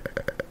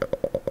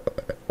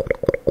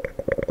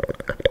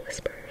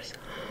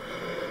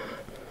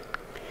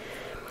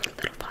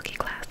 Little foggy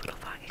glass, little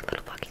foggy glass.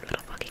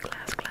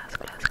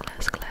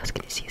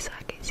 Can you see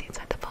inside? Can you see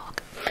inside the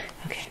fog?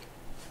 Okay.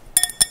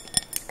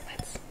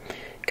 Let's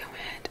go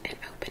ahead and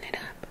open it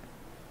up.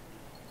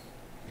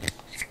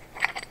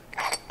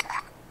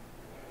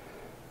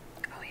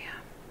 Oh yeah.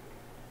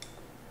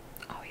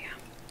 Oh yeah.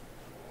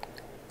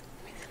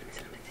 Let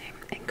me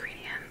see.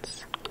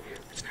 Ingredients.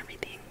 Let's not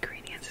read the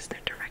ingredients, it's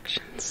their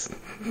directions.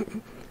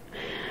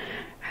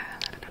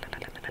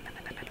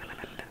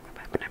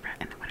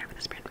 Whenever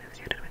the spirit moves,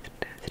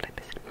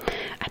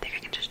 I think I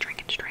can just drink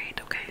it straight,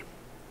 okay?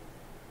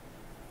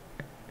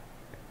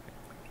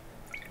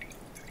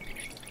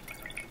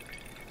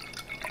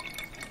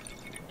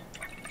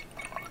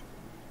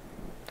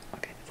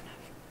 Okay, that's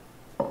enough.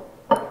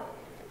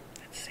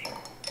 Let's see. I'm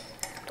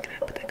gonna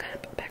put the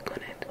cup back on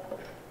it.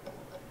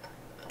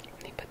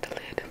 Let me put the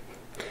lid.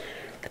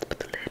 Let's put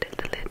the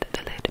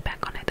lid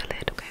back on it. The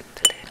lid, okay?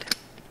 The lid.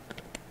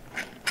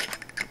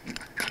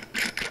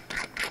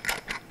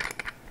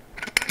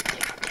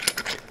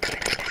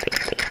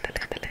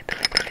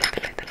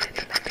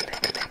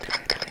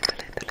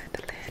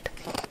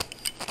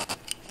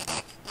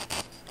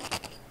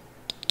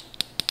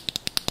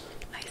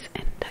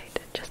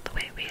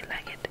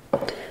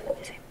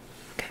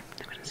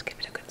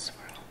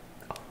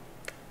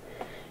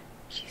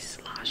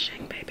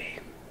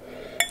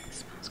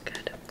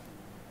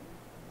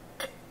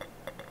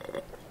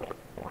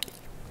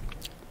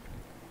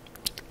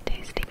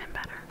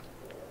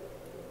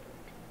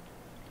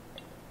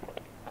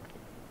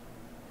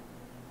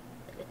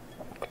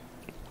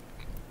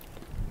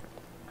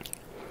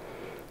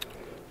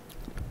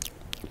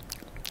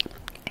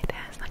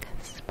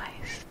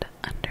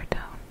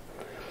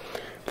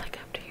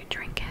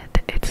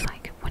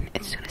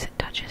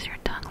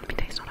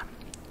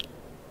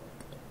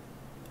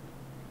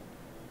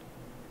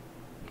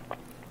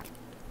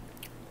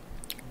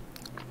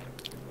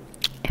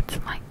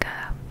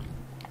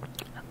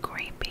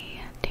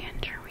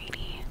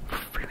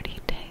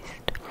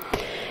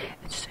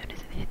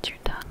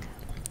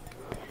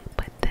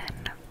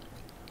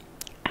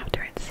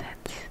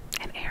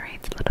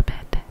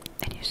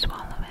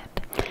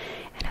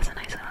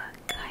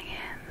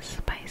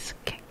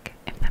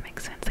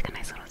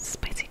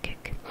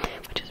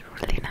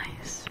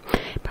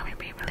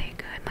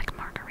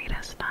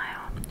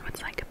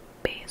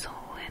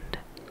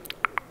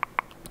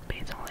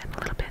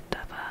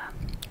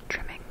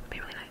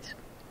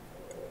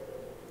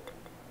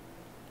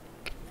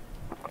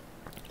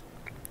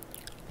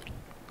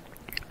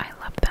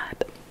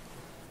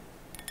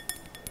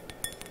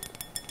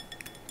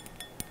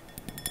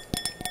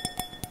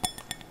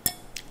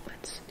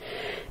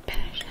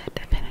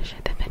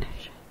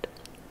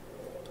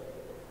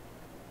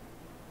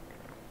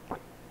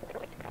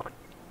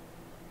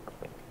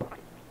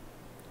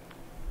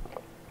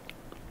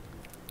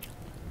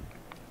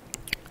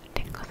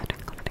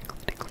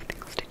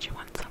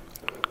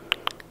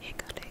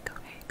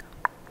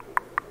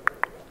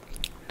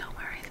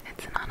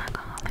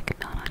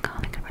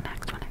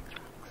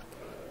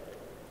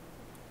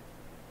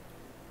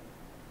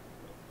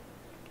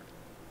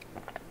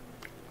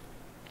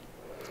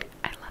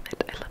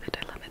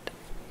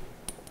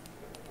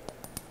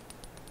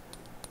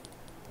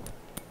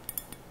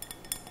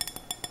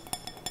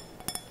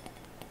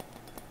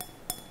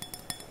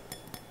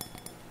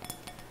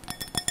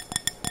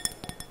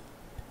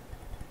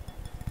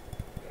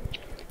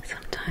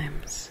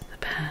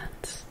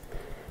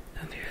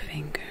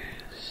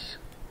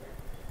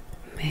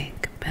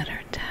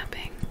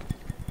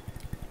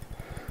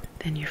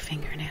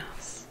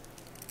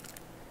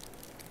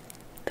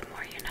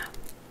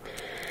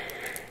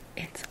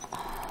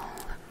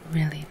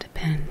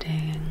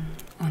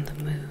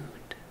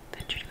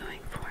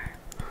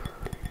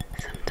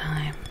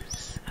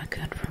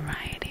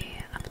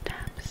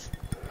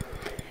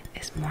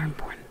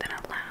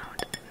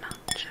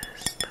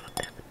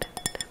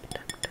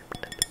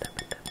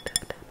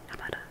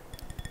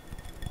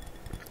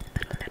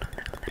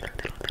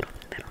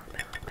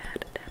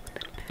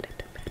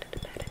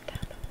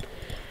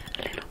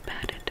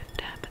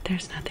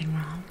 there's nothing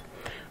wrong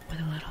with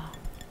a little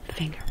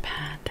finger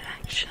pad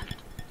action.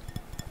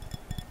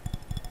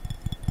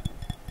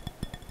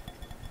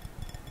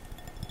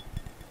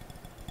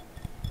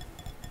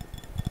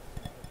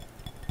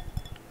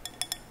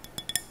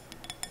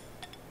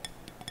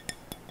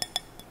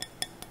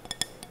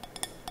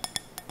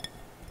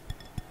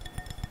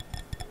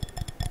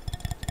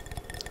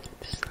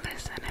 Just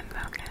listen and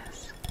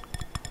focus.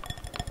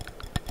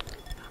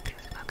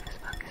 Focus, focus,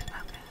 focus,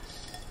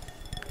 focus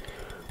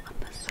on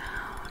the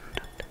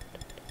sound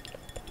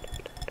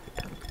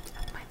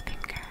of my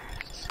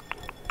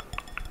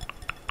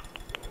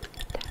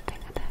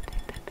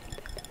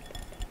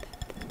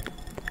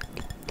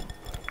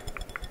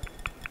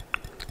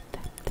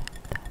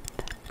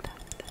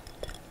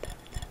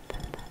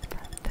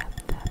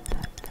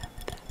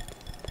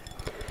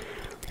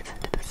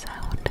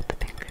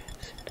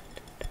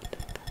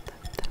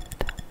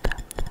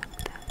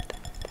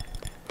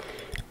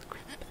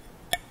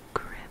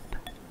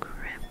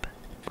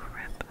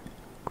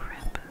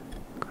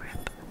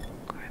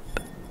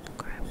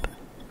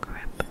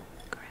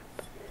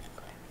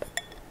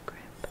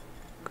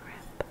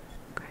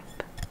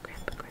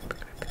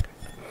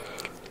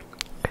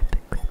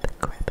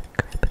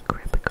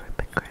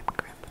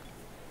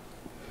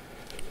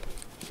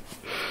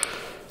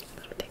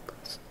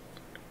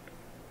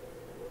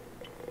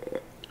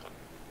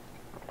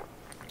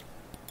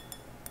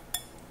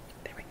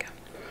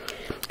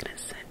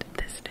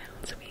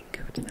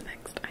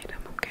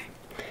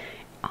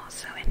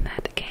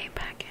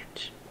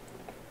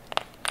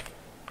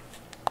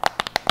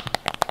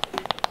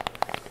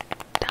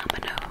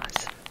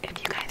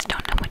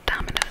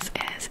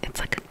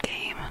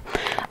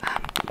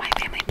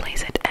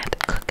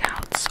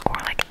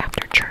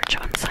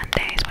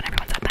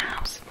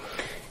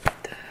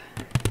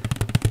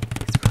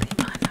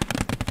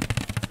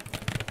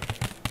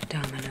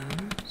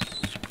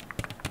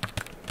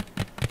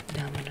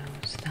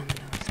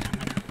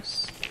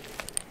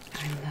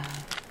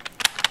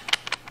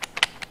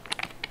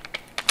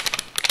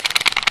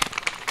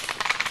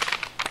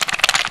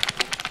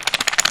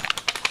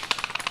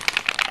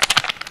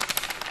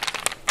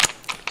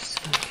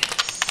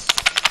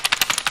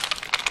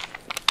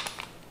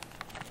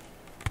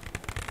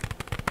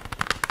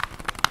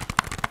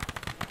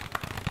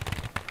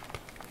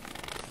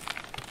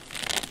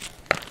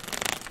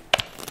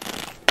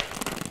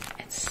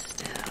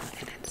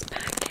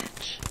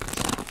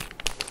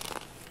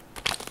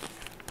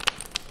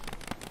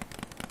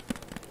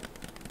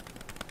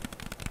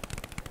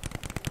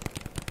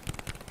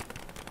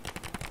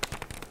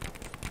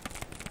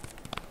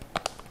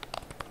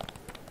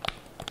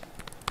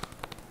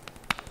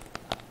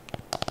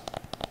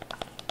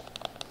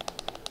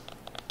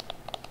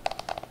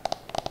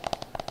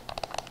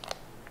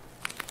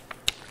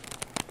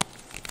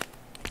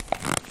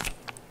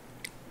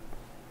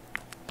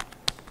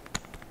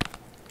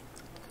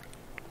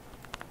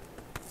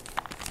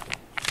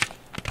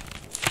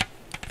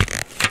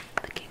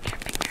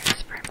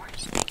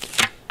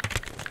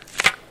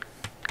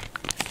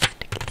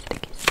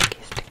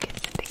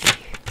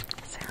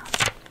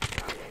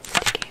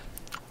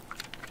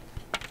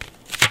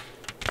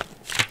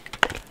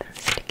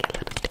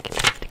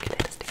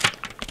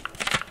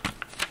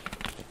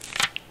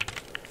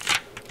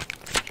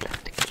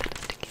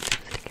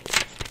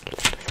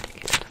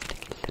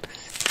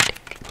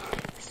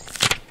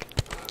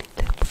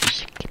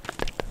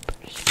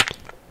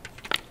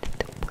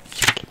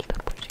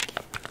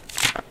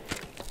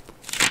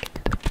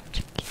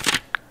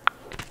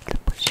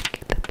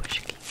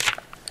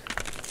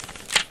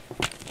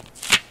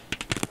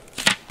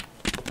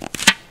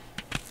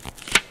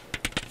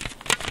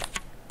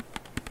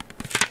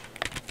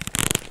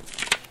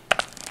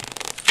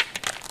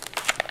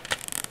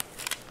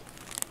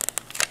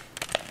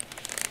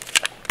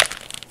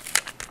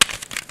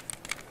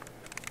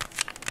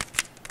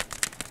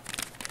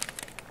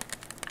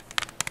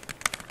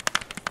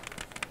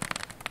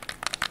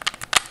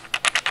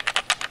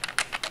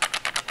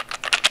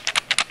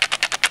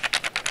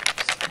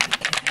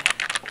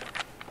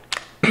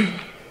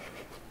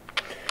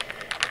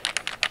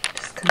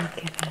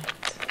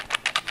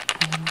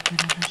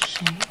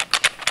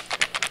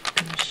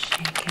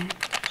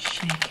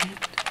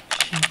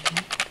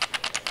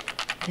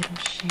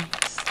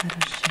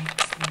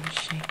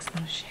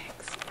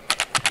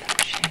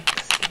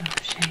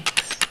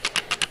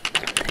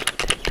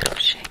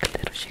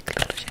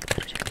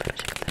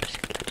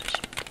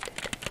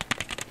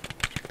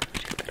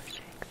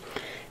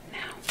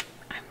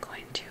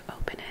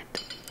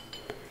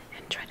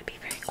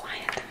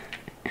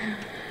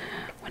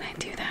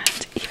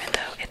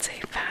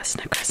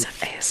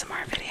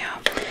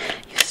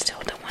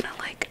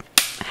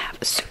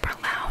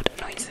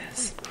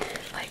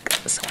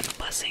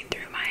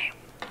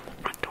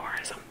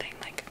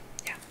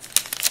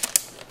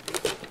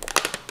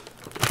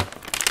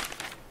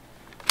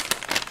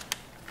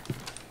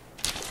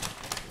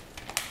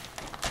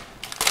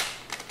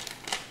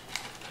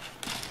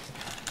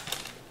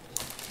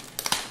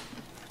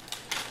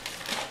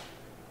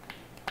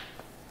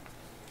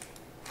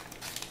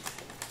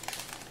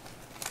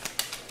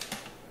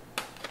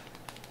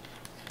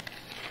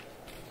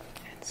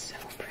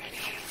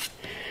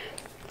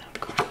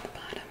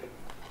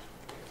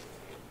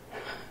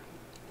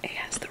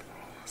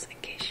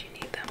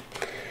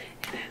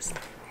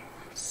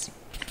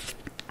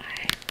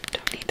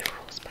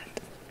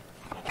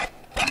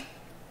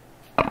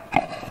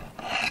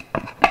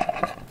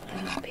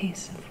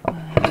piece of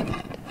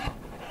wood.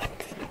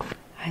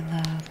 I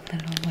love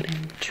little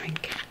wooden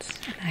trinkets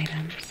and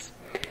items.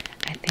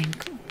 I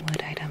think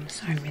wood items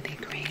are really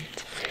great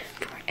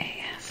for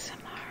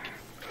ASMR.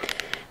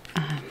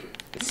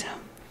 So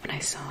when I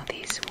saw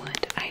these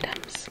wood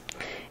items,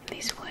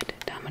 these wood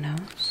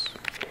dominoes,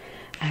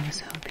 I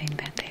was hoping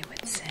that they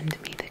would send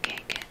me the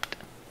cake kit.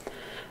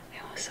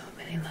 I also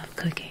really love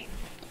cooking,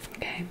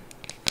 okay?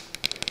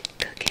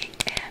 Cooking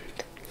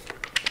and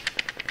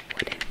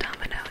wooden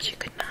dominoes, you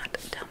could not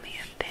tell me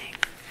a thing.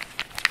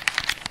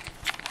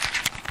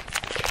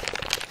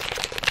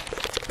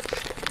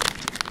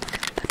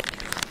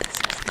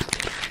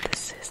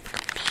 This is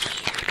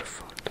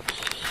beautiful,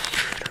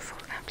 beautiful,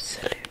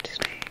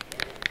 absolutely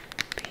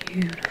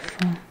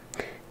beautiful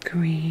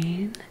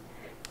green,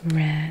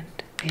 red,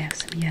 we have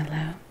some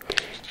yellow,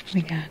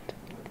 we got,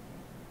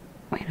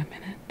 wait a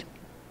minute,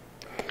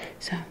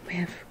 so we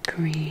have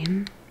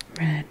green,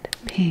 red,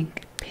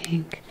 pink,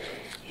 pink,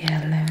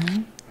 yellow,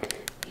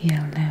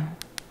 yellow,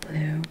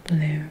 blue,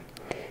 blue,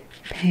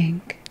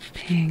 pink,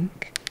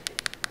 pink,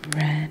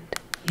 red,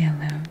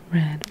 yellow,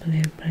 red,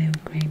 blue, blue,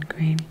 green,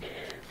 green,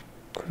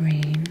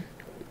 green,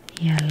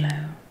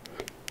 yellow,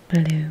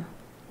 blue,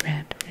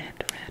 red,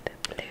 red, red,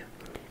 blue,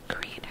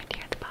 green right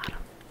here at the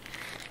bottom.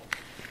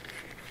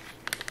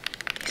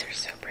 These are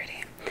so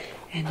pretty.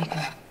 And you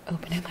can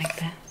open it like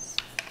this,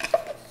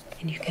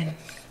 and you can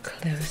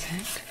close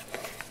it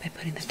by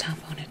putting the top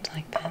on it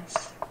like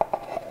this.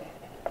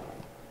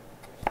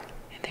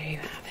 And there you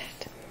have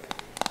it.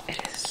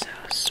 It is so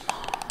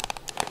small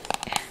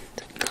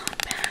and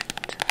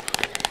compact.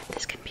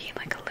 This can be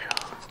like a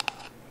little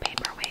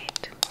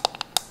paperweight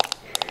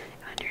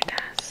on your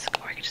desk,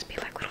 or it could just be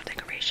like little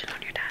decoration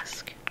on your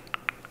desk.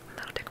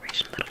 Little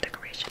decoration, little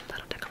decoration,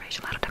 little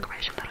decoration, little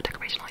decoration, little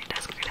decoration on your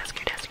desk, your desk,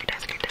 your desk, your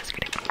desk, your desk,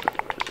 your desk.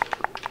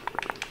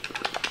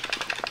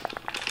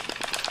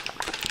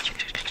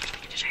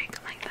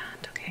 Shake like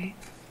that, okay?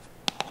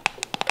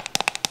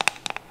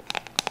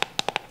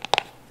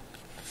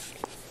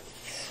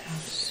 So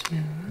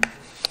smooth.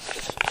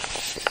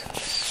 So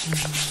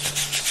smooth.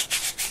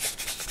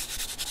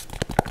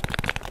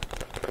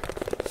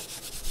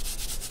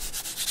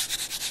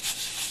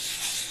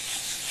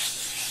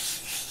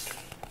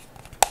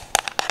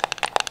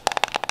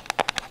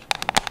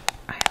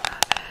 I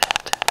love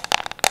it.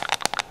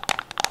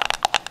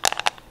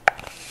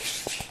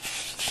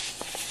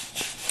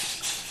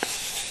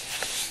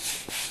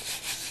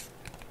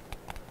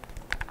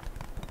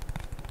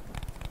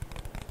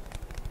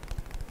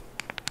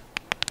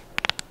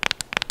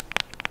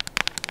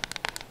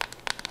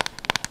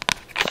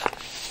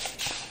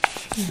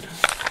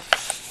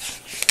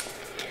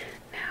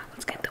 Now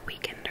let's get the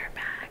Weekender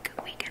bag.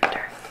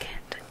 Weekender,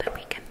 get the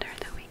Weekender,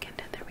 the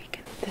Weekender, the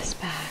Weekender. This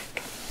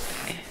bag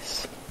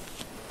is,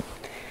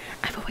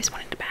 I've always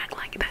wanted a bag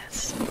like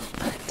this,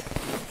 but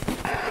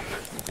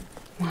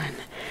one,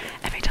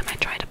 every time I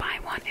tried to buy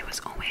one, it was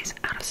always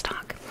out of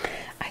stock.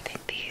 I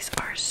think these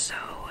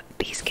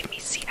give me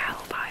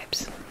Seattle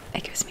vibes.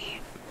 It gives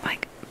me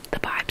like the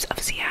vibes of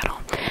Seattle.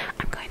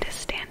 I'm going to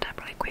stand up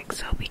really quick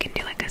so we can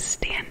do like a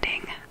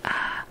standing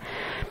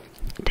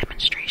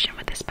demonstration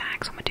with this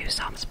bag. So I'm gonna do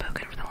soft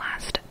spoken for the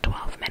last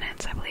 12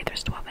 minutes. I believe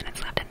there's 12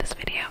 minutes left in this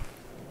video.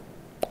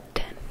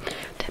 10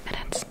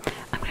 minutes.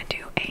 I'm gonna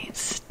do a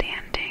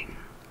standing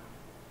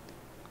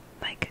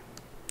like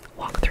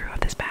walkthrough of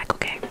this bag,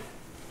 okay?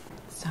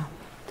 So,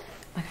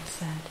 like I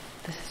said,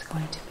 this is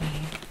going to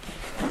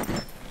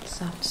be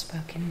soft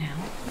spoken now.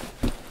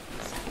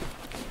 So,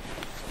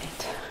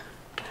 it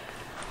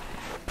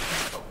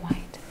is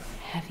quite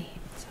heavy,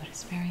 so it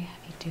is very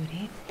heavy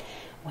duty,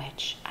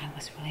 which I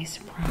was really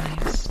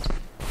surprised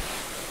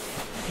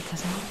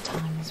because a lot of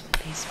times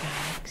with these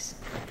bags,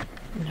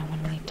 no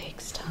one really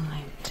takes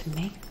time to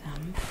make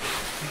them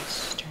very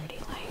sturdy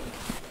like,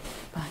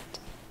 but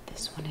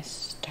this one is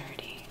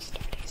sturdy,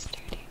 sturdy,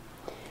 sturdy.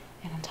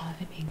 And on top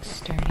of it being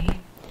sturdy,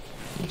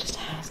 it just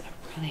has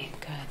a really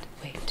good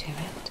weight to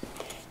it.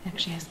 It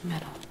actually has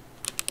metal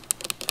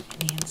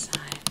in the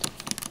inside.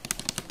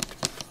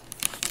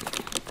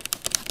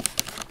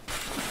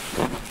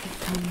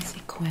 It comes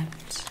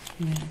equipped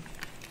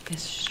with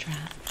this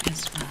strap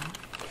as well.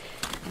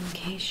 In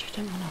case you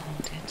don't want to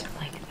hold it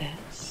like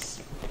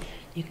this,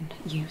 you can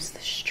use the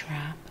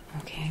strap,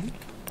 okay?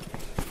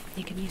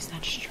 You can use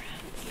that strap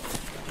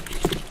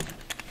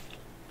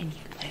and you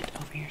can put it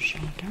over your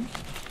shoulder,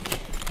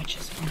 which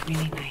is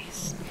really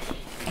nice.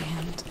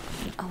 And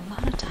a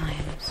lot of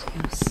times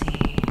you'll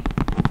see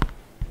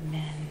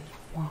men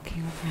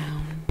walking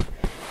around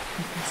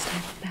with this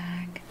type of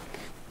bag,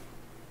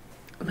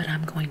 but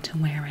I'm going to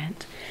wear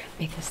it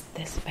because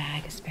this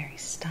bag is very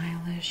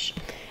stylish.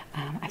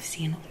 I've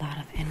seen a lot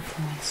of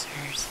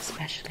influencers,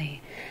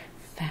 especially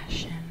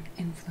fashion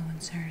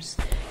influencers,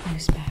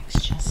 use bags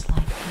just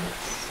like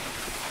this.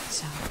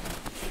 So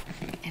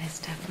it is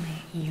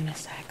definitely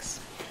unisex.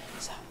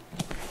 So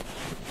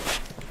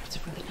it's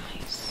really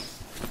nice.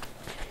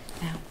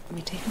 Now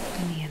we take a look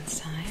on the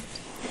inside.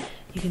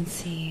 You can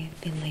see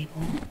the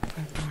label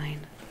for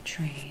Line of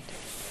Trade.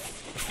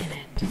 in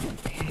it.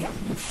 Okay,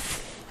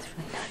 it's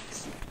really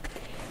nice.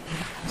 And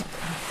it comes with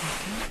a little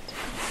pocket.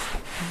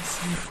 And a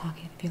side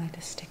pocket if you like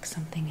to stick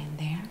something in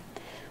there.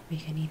 We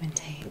can even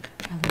take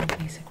our little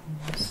basic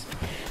rules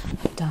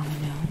of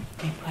domino.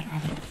 We put our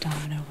little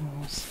domino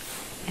rules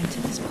into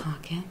this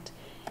pocket.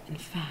 In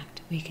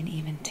fact, we can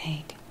even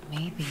take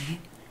maybe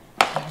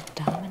our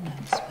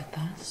dominoes with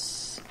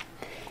us.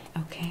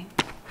 Okay?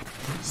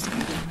 Stick our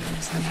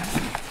dominoes in there.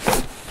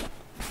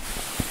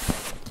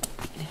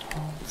 And it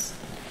holds.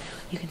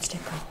 You can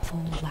stick a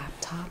whole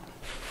laptop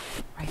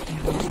right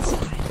there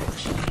inside,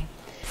 actually.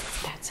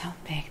 That's how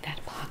big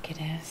that pocket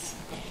is.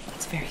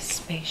 It's very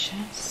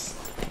spacious.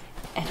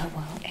 And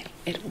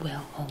it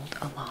will hold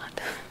a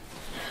lot.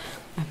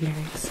 I'm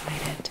very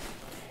excited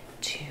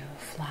to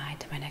fly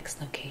to my next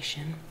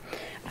location.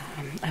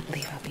 I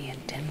believe I'll be in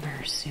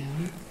Denver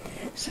soon.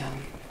 So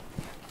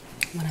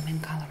when I'm in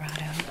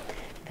Colorado,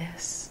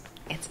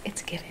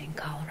 it's giving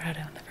Colorado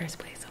in the first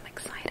place. I'm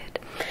excited.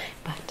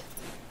 But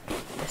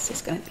this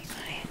is going to be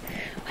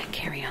my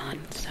carry-on.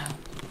 So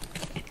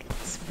it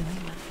looks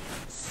really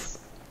nice.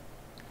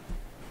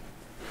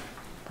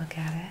 Look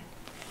at it.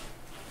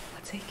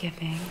 What's it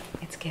giving?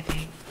 It's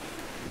giving.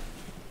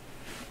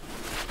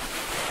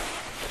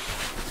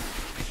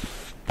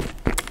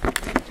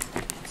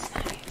 It's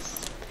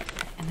nice.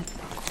 And it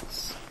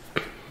buckles.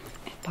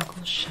 It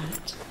buckles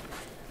shut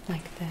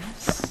like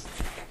this.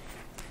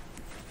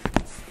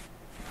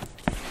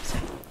 So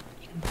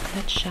you can pull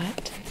it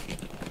shut.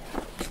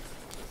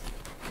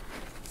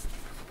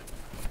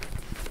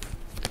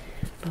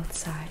 Both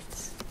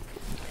sides.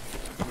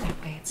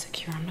 That way it's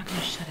secure. I'm not going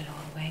to shut it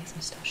all the way, so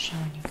I'm still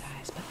showing you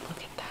guys, but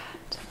look at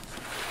that.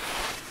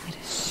 It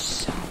is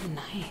so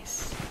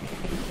nice.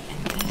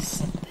 And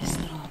this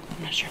little,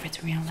 I'm not sure if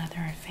it's real leather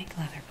or fake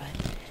leather, but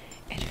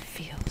it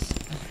feels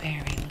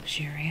very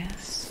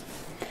luxurious.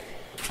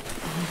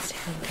 And let's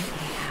take a look at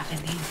what I have in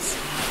the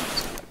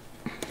inside.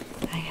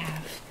 I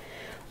have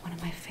one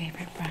of my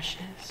favorite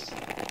brushes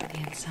on the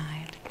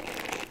inside.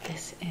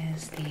 This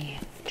is the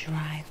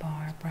dry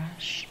bar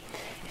brush.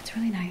 It's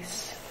really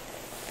nice.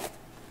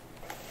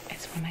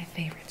 It's one of my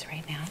favorites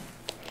right now.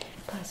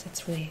 Plus,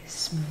 it's really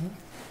smooth.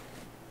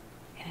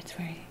 And it's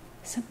very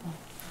simple.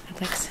 I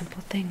like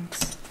simple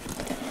things.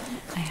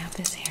 I have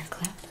this hair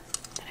clip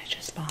that I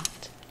just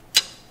bought.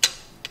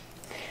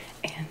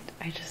 And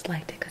I just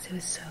liked it because it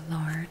was so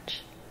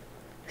large.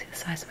 See the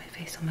size of my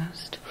face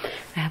almost.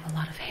 I have a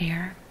lot of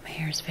hair. My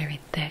hair is very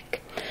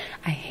thick.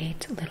 I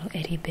hate little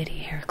itty bitty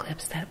hair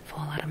clips that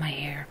fall out of my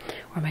hair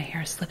or my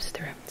hair slips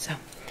through. So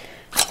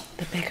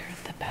the bigger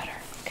the better,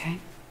 okay?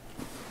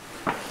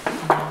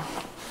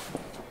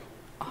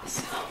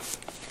 Also,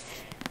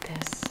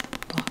 this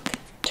book,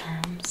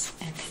 Terms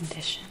and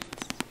Conditions.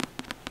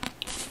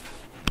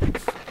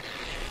 It's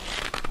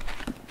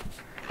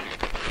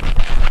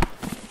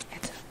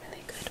a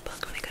really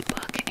good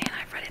book, and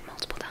I've read it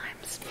multiple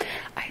times.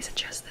 I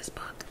suggest this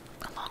book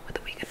along with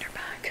The Weekender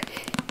Back.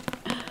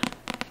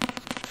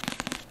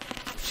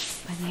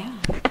 But yeah,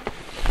 it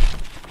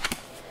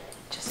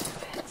just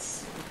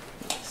fits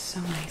so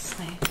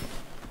nicely.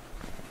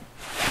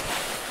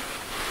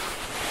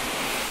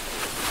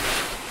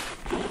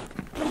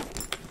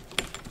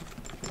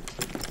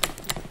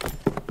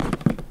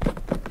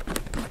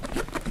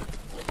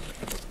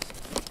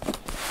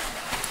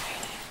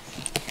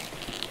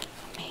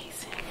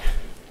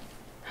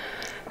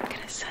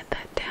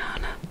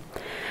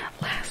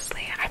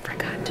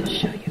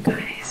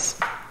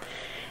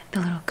 The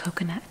little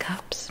coconut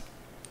cups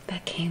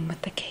that came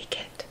with the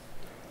K-Kit.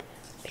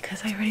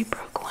 Because I already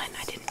broke one,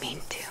 I didn't mean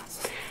to.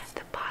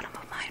 The bottom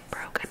of mine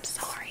broke, I'm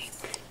sorry.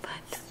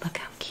 But look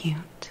how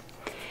cute.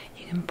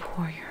 You can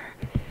pour your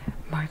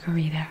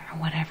margarita or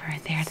whatever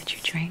in there that you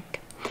drink.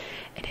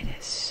 And it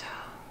is so,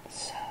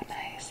 so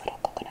nice. Little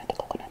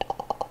coconut.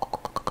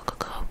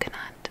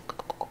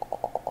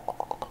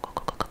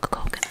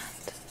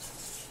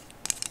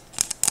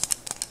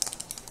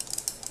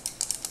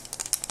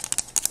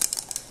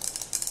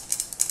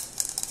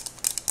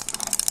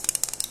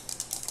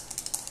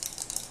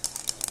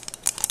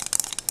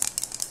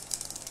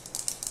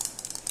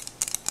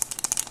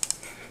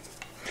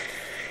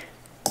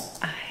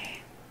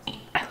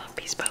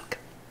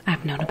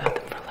 I've known about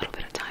them for a little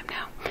bit of time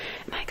now,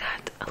 and I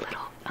got a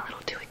little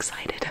too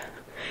excited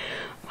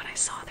when I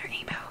saw their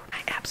email.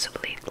 I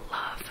absolutely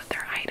love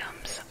their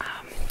items.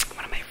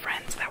 One of my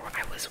friends that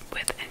I was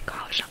with in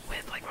college, not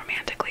with like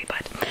romantically,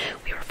 but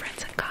we were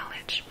friends in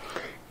college.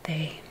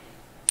 They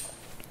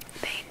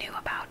knew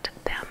about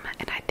them,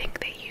 and I think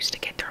they used to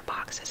get their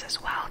boxes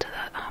as well to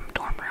the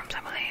dorm rooms,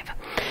 I believe.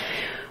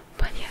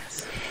 But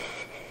yes.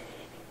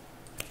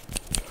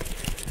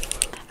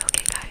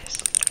 Okay,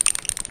 guys.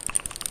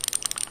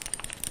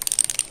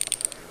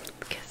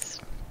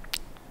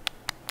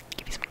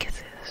 Give me some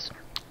kisses.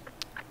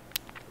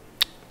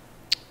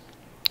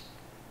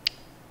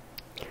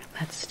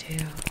 Let's do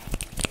a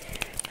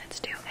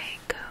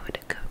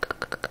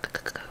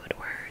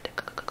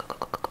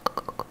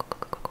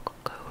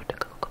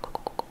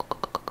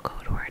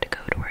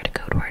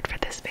code word for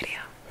this video.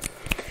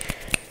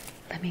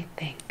 Let me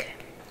think.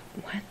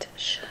 What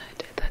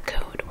should the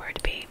code word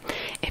be?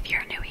 If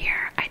you're new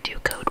here, I do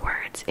code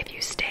words. If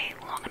you stay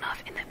long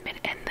enough in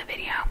the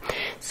video,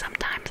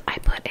 sometimes I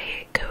put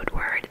a code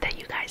word that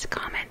you guys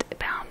comment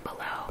down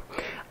below.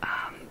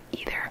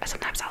 Either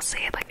sometimes I'll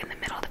say it like in the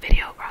middle of the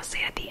video, or I'll say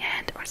it at the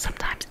end, or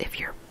sometimes if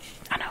you're